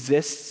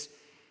exists.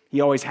 He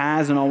always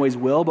has and always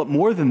will. But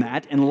more than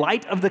that, in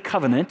light of the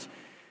covenant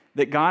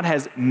that God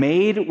has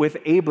made with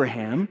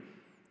Abraham,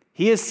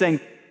 he is saying,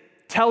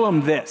 tell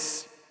him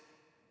this,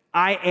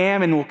 I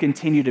am and will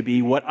continue to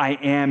be what I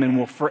am and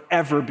will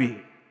forever be.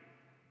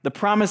 The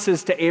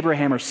promises to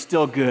Abraham are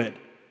still good,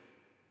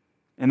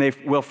 and they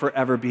will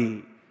forever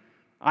be.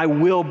 I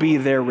will be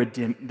their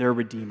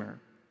Redeemer.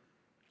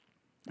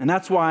 And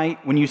that's why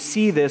when you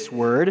see this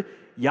word,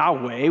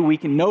 Yahweh, we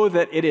can know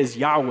that it is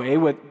Yahweh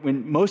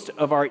when most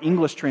of our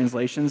English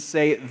translations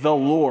say the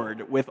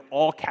Lord with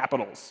all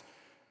capitals.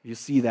 You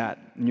see that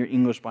in your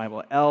English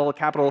Bible,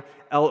 capital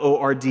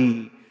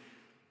L-O-R-D.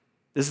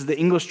 This is the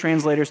English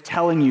translators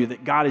telling you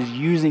that God is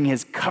using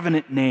his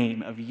covenant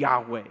name of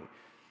Yahweh.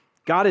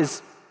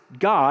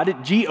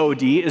 God,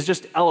 G-O-D, is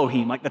just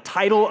Elohim, like the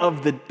title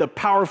of the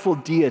powerful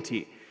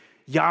deity.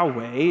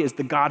 Yahweh is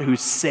the God who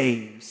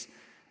saves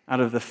out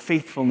of the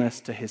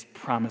faithfulness to his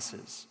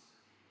promises.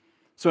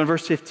 So in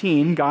verse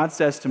 15, God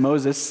says to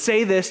Moses,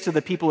 say this to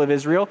the people of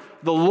Israel,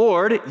 the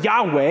Lord,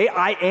 Yahweh,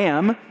 I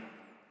am,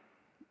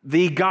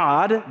 the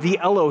God, the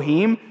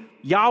Elohim,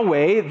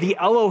 Yahweh, the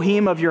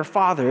Elohim of your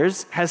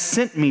fathers, has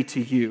sent me to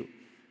you.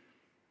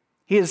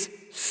 He has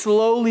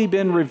slowly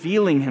been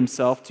revealing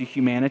himself to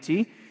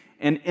humanity,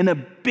 and in a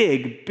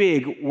big,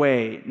 big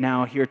way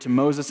now here to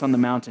Moses on the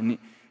mountain,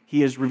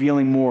 he is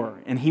revealing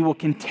more, and he will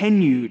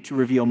continue to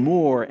reveal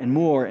more and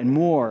more and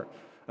more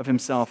of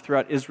himself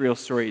throughout Israel's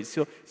story.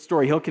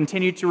 He'll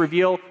continue to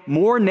reveal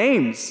more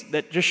names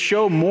that just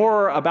show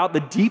more about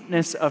the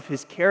deepness of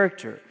his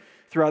character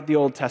throughout the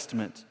Old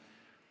Testament.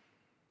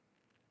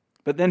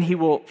 But then he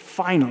will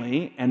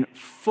finally and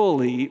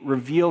fully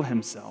reveal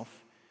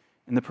himself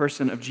in the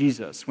person of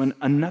Jesus when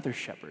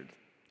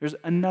there's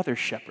another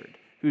shepherd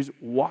who's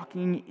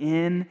walking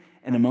in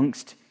and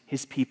amongst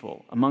his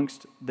people,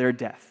 amongst their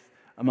death,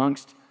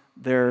 amongst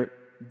their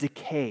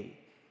decay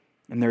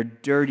and their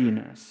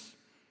dirtiness.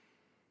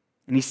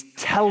 And he's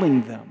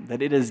telling them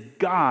that it is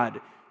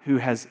God who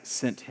has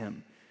sent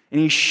him. And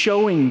he's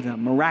showing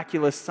them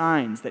miraculous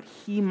signs that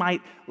he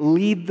might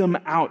lead them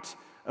out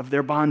of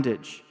their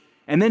bondage.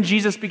 And then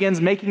Jesus begins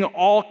making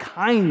all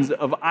kinds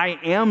of I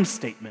am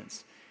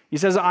statements. He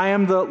says, I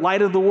am the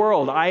light of the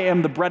world. I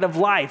am the bread of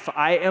life.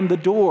 I am the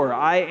door.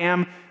 I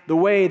am the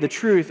way, the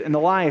truth, and the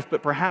life.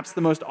 But perhaps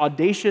the most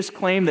audacious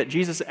claim that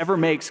Jesus ever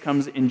makes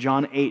comes in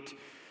John 8,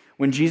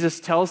 when Jesus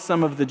tells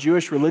some of the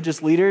Jewish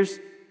religious leaders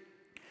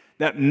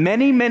that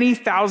many, many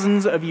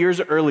thousands of years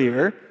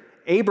earlier,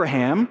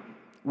 Abraham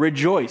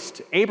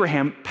rejoiced.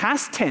 Abraham,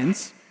 past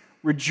tense,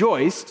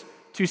 rejoiced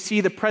to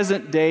see the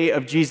present day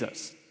of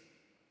Jesus.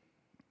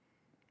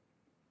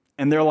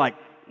 And they're like,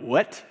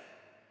 what?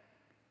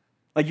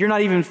 Like, you're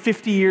not even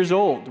 50 years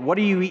old. What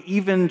are you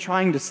even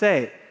trying to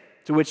say?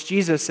 To which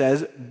Jesus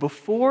says,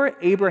 before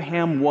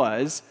Abraham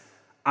was,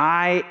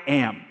 I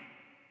am.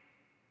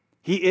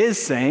 He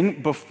is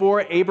saying,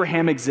 before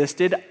Abraham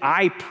existed,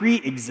 I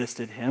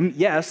pre-existed him.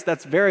 Yes,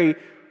 that's very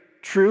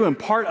true and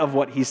part of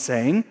what he's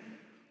saying.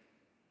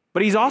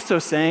 But he's also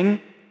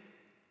saying,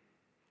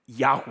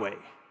 Yahweh.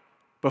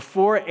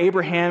 Before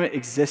Abraham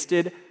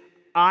existed,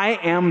 I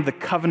am the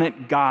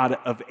covenant God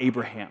of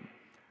Abraham.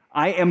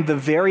 I am the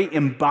very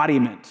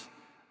embodiment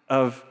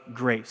of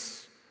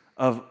grace,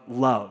 of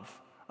love,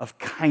 of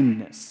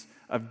kindness,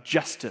 of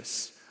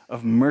justice,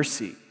 of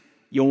mercy.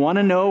 You want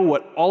to know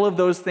what all of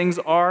those things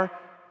are?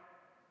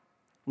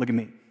 Look at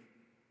me.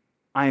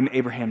 I am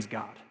Abraham's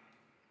God.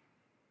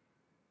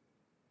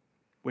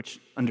 which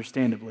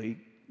understandably,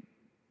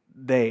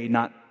 they,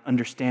 not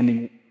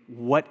understanding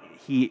what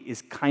he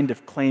is kind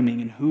of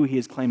claiming and who he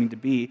is claiming to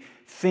be,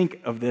 think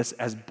of this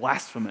as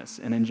blasphemous.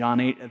 And in John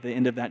 8, at the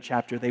end of that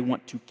chapter, they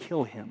want to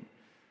kill him.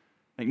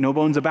 Like no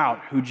bones about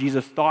who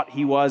Jesus thought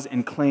he was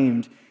and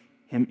claimed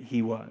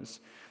he was.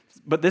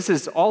 But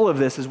all of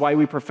this is why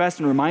we profess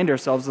and remind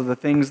ourselves of the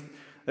things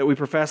that we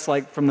profess,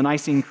 like from the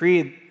Nicene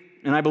Creed.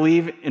 And I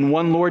believe in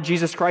one Lord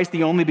Jesus Christ,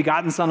 the only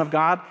begotten Son of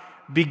God,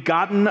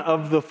 begotten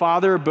of the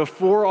Father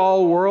before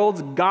all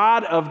worlds,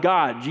 God of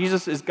God.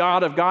 Jesus is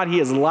God of God. He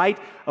is light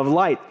of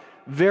light,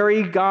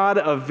 very God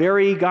of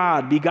very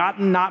God,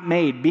 begotten, not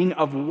made, being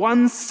of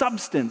one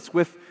substance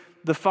with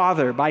the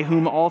Father, by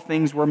whom all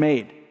things were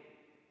made.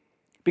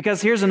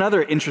 Because here's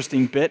another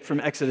interesting bit from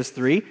Exodus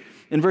 3.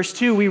 In verse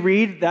 2, we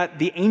read that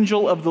the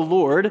angel of the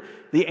Lord,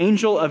 the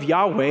angel of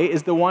Yahweh,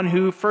 is the one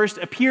who first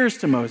appears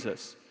to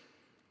Moses.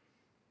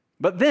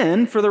 But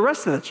then, for the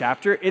rest of the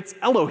chapter, it's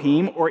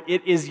Elohim, or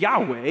it is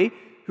Yahweh,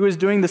 who is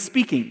doing the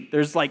speaking.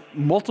 There's like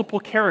multiple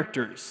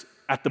characters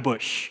at the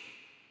bush.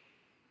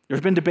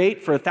 There's been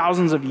debate for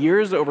thousands of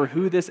years over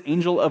who this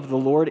angel of the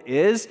Lord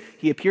is.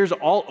 He appears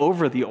all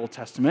over the Old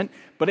Testament,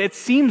 but it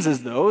seems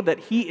as though that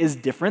he is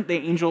different, the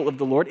angel of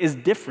the Lord is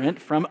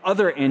different from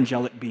other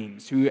angelic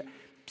beings who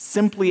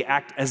simply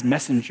act as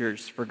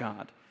messengers for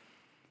God.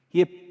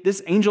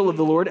 This angel of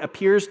the Lord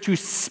appears to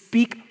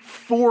speak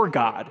for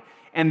God,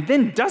 and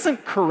then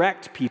doesn't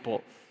correct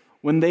people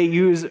when they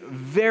use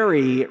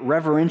very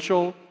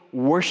reverential,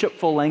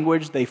 worshipful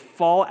language. They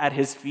fall at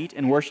his feet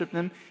and worship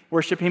him.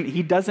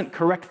 He doesn't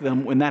correct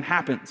them when that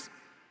happens.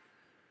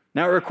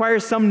 Now, it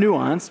requires some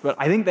nuance, but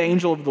I think the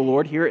angel of the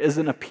Lord here is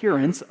an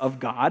appearance of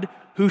God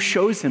who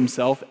shows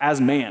himself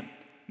as man,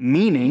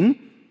 meaning,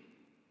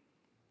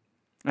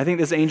 I think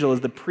this angel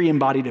is the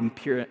pre-embodied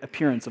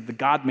appearance of the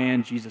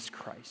God-man, Jesus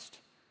Christ,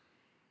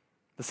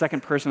 the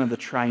second person of the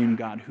triune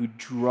God, who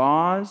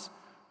draws,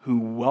 who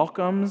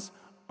welcomes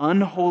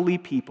unholy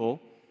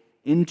people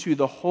into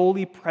the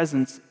holy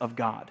presence of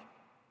God,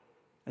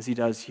 as he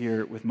does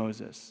here with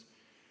Moses.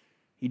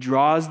 He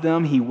draws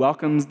them, he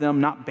welcomes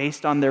them, not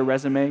based on their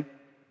resume,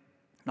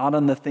 not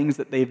on the things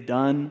that they've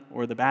done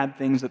or the bad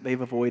things that they've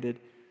avoided.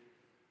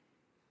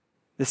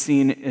 This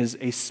scene is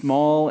a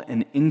small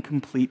and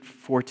incomplete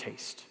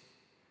foretaste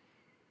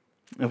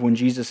of when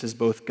Jesus is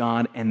both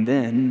God and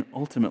then,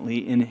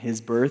 ultimately, in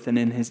his birth and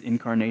in his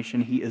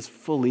incarnation, he is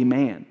fully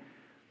man,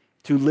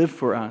 to live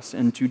for us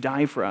and to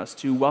die for us,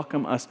 to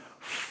welcome us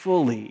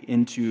fully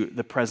into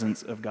the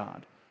presence of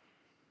God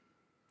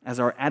as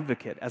our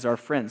advocate, as our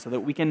friend, so that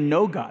we can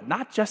know God,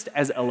 not just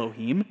as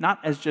Elohim, not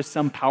as just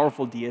some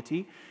powerful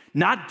deity,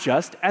 not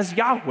just as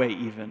Yahweh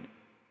even,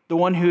 the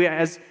one who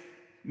has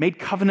made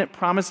covenant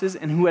promises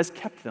and who has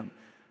kept them,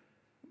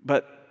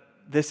 but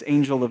this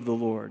angel of the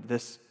Lord,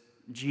 this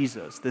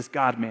Jesus, this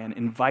God-man,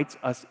 invites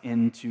us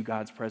into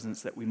God's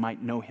presence that we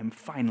might know him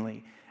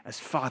finally as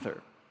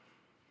Father.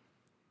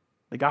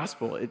 The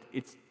gospel,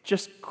 it's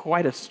just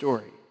quite a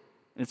story.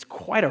 And it's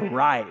quite a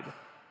ride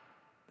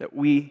that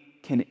we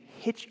can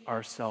hitch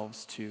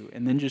ourselves to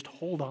and then just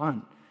hold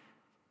on.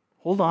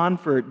 Hold on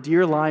for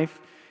dear life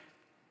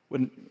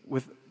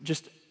with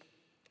just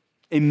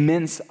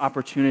immense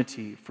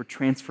opportunity for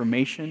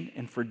transformation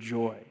and for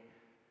joy.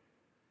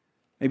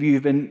 Maybe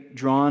you've been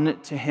drawn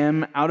to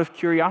him out of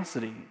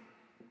curiosity.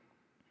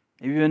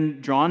 Maybe you've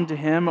been drawn to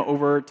him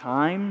over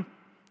time,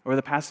 over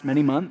the past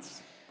many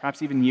months,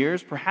 perhaps even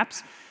years,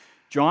 perhaps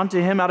drawn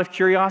to him out of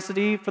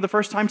curiosity for the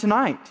first time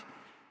tonight.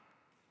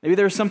 Maybe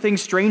there's something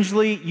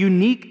strangely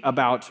unique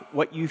about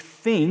what you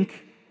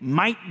think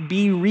might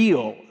be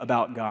real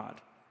about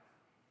God.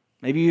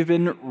 Maybe you've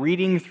been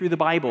reading through the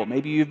Bible.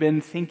 Maybe you've been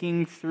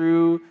thinking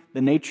through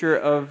the nature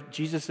of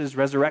Jesus'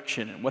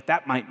 resurrection and what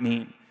that might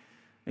mean.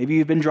 Maybe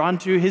you've been drawn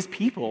to his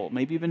people.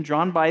 Maybe you've been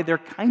drawn by their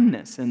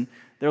kindness and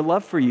their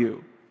love for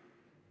you.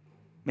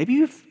 Maybe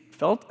you've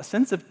felt a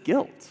sense of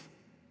guilt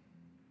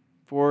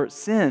for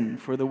sin,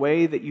 for the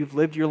way that you've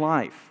lived your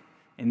life,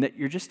 and that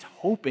you're just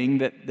hoping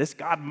that this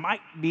God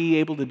might be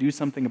able to do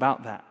something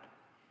about that.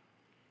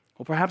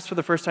 Well, perhaps for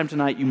the first time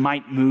tonight, you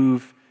might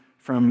move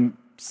from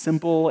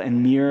simple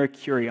and mere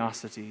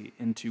curiosity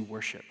into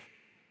worship,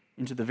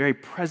 into the very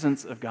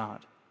presence of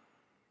God,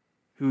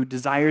 who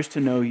desires to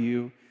know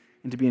you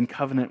and to be in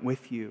covenant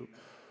with you.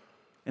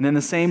 And in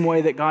the same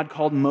way that God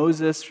called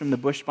Moses from the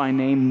bush by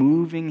name,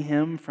 moving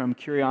him from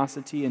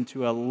curiosity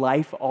into a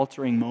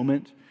life-altering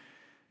moment,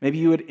 maybe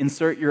you would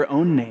insert your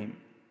own name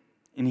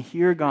and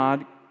hear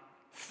God,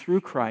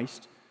 through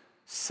Christ,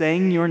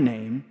 saying your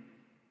name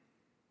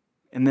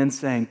and then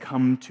saying,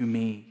 "Come to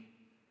me,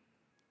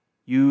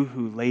 you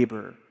who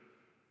labor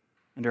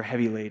and are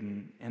heavy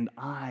laden, and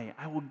I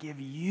will give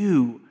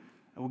you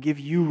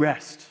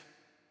rest."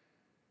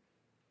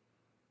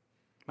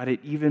 Might it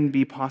even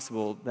be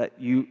possible that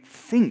you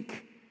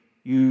think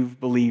you've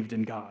believed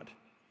in God,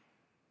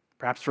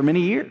 perhaps for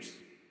many years,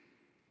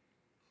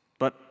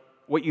 but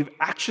what you've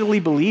actually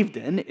believed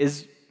in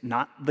is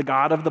not the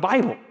God of the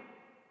Bible.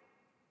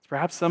 It's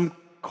perhaps some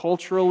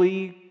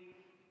culturally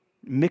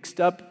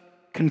mixed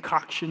up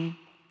concoction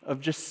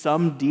of just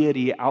some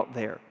deity out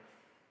there.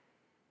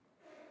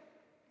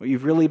 What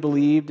you've really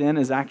believed in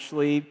is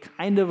actually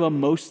kind of a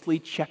mostly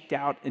checked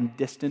out and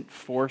distant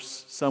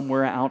force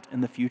somewhere out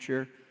in the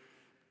future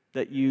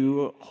that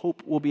you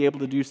hope will be able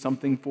to do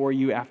something for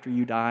you after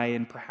you die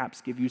and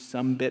perhaps give you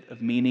some bit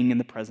of meaning in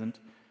the present.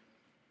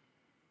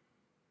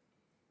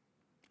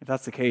 If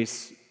that's the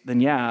case, then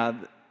yeah,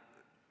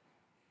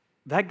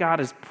 that God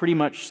is pretty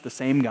much the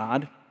same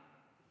God. A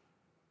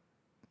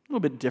little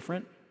bit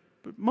different,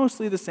 but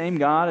mostly the same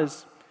God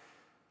as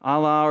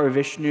Allah or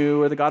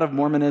Vishnu or the God of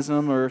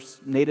Mormonism or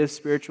native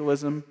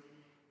spiritualism.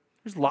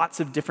 There's lots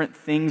of different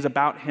things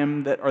about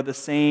him that are the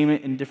same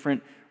in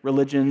different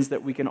religions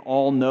that we can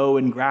all know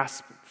and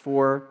grasp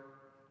for.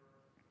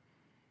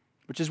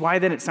 Which is why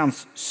then it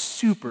sounds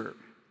super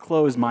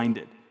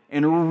close-minded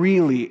and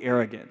really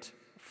arrogant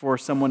for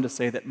someone to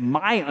say that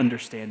my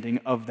understanding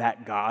of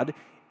that God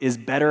is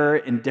better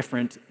and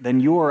different than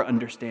your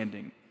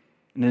understanding.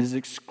 And it is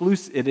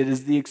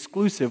the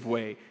exclusive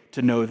way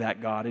to know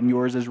that God, and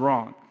yours is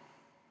wrong.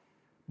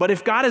 But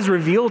if God has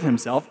revealed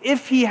himself,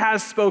 if he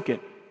has spoken,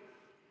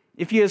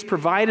 if he has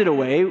provided a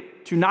way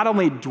to not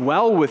only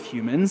dwell with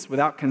humans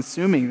without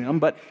consuming them,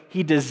 but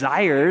he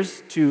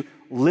desires to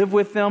live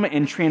with them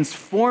and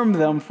transform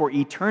them for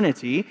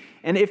eternity,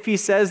 and if he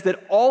says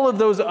that all of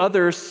those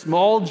other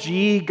small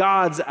g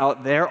gods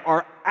out there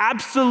are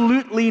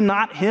absolutely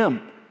not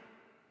him,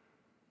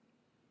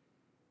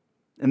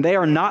 and they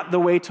are not the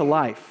way to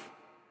life,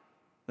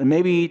 then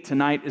maybe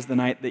tonight is the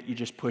night that you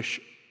just push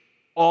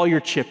all your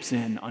chips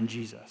in on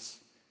Jesus.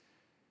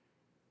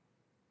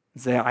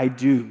 And say, I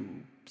do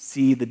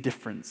see the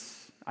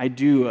difference. I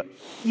do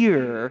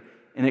hear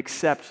and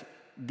accept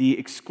the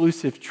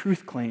exclusive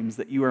truth claims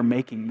that you are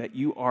making, that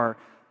you are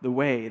the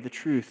way, the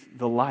truth,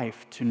 the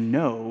life to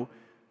know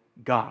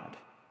God.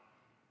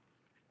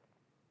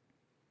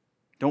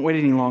 Don't wait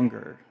any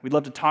longer. We'd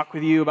love to talk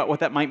with you about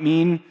what that might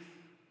mean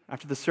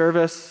after the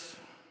service.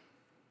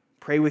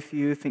 Pray with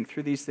you, think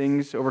through these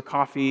things over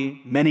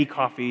coffee, many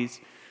coffees,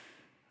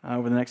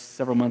 over the next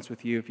several months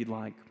with you if you'd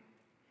like.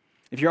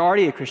 If you're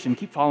already a Christian,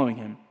 keep following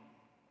him.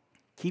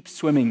 Keep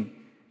swimming.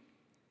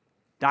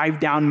 Dive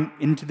down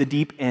into the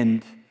deep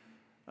end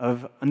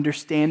of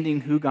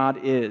understanding who God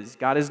is.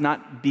 God is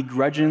not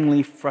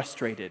begrudgingly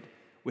frustrated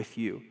with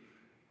you,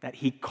 that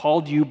he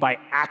called you by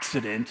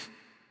accident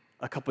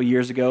a couple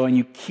years ago and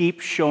you keep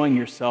showing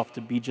yourself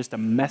to be just a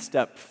messed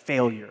up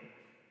failure.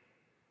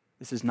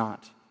 This is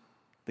not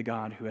the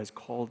God who has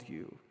called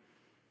you.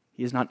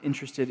 He is not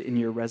interested in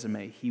your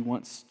resume. He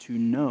wants you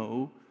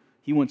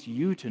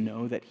to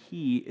know that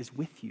he is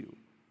with you.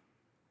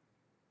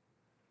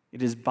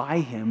 It is by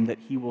him that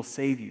he will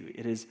save you.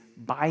 It is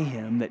by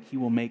him that he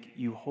will make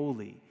you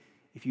holy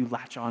if you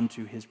latch on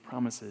to his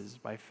promises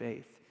by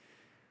faith.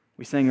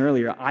 We sang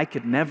earlier, I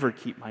could never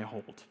keep my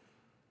hold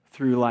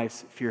through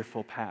life's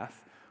fearful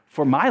path,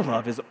 for my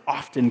love is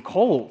often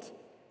cold.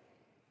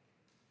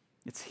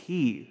 It's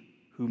he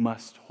who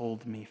must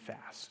hold me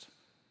fast.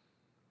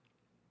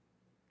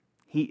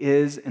 He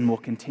is and will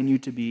continue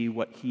to be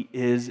what he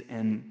is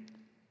and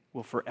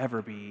will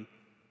forever be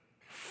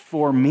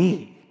for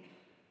me,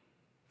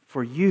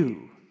 for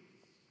you.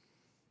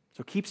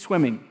 So keep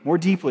swimming more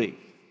deeply.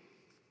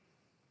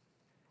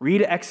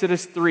 Read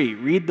Exodus 3.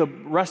 Read the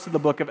rest of the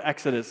book of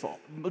Exodus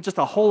just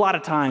a whole lot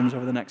of times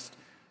over the next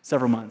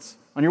several months.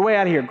 On your way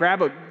out of here,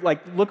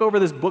 look over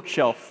this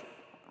bookshelf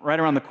right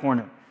around the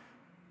corner.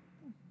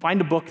 Find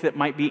a book that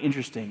might be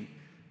interesting,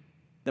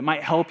 that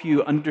might help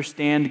you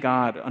understand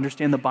God,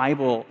 understand the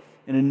Bible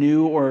in a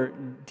new or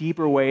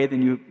deeper way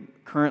than you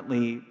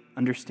currently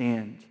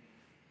understand.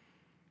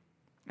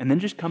 And then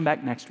just come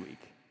back next week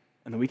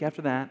and the week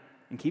after that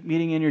and keep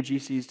meeting in your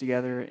GCs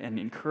together and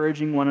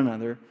encouraging one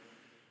another.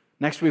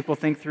 Next week, we'll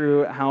think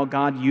through how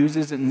God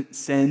uses and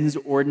sends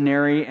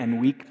ordinary and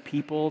weak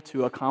people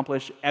to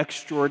accomplish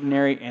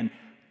extraordinary and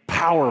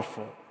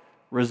powerful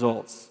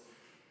results.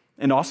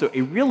 And also a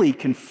really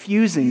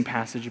confusing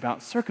passage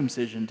about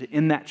circumcision to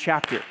end that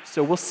chapter.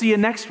 So we'll see you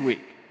next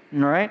week, all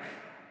right?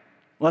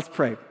 Let's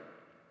pray.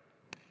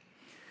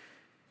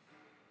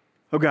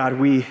 Oh God,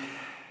 we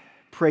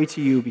pray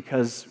to you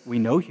because we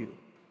know you.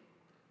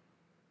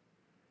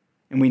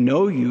 And we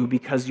know you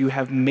because you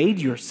have made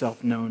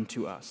yourself known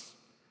to us.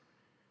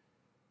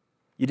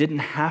 You didn't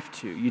have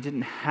to. You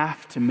didn't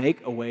have to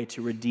make a way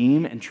to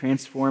redeem and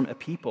transform a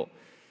people.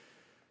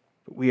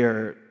 But we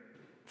are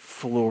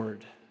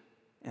floored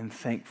and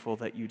thankful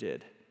that you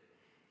did.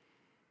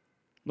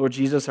 Lord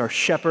Jesus, our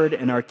shepherd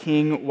and our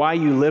king, why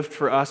you lived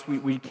for us,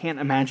 we can't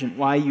imagine.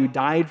 Why you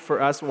died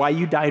for us, why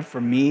you died for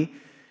me,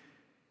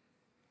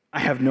 I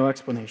have no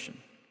explanation.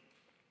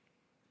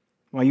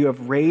 Why you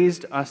have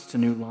raised us to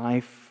new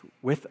life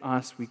with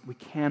us, we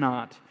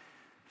cannot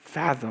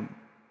fathom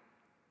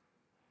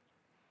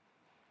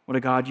what a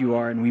God you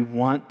are, and we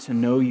want to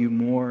know you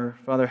more.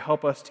 Father,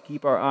 help us to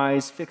keep our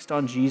eyes fixed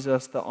on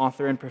Jesus, the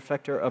author and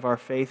perfecter of our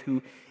faith,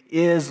 who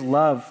is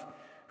love,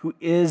 who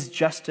is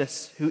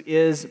justice, who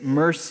is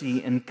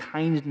mercy and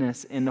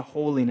kindness and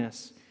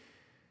holiness.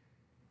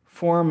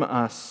 Form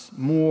us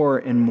more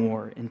and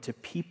more into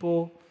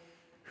people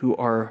who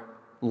are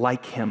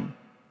like him.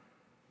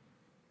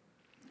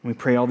 We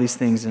pray all these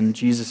things in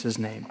Jesus'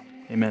 name.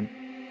 Amen.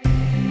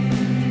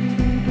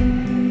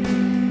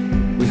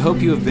 We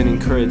hope you have been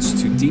encouraged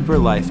to deeper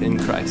life in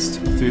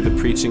Christ through the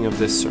preaching of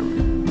this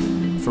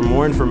sermon. For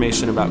more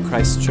information about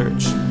Christ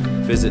Church,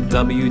 visit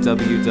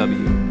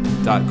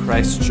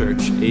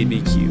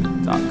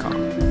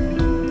www.christchurchabq.com.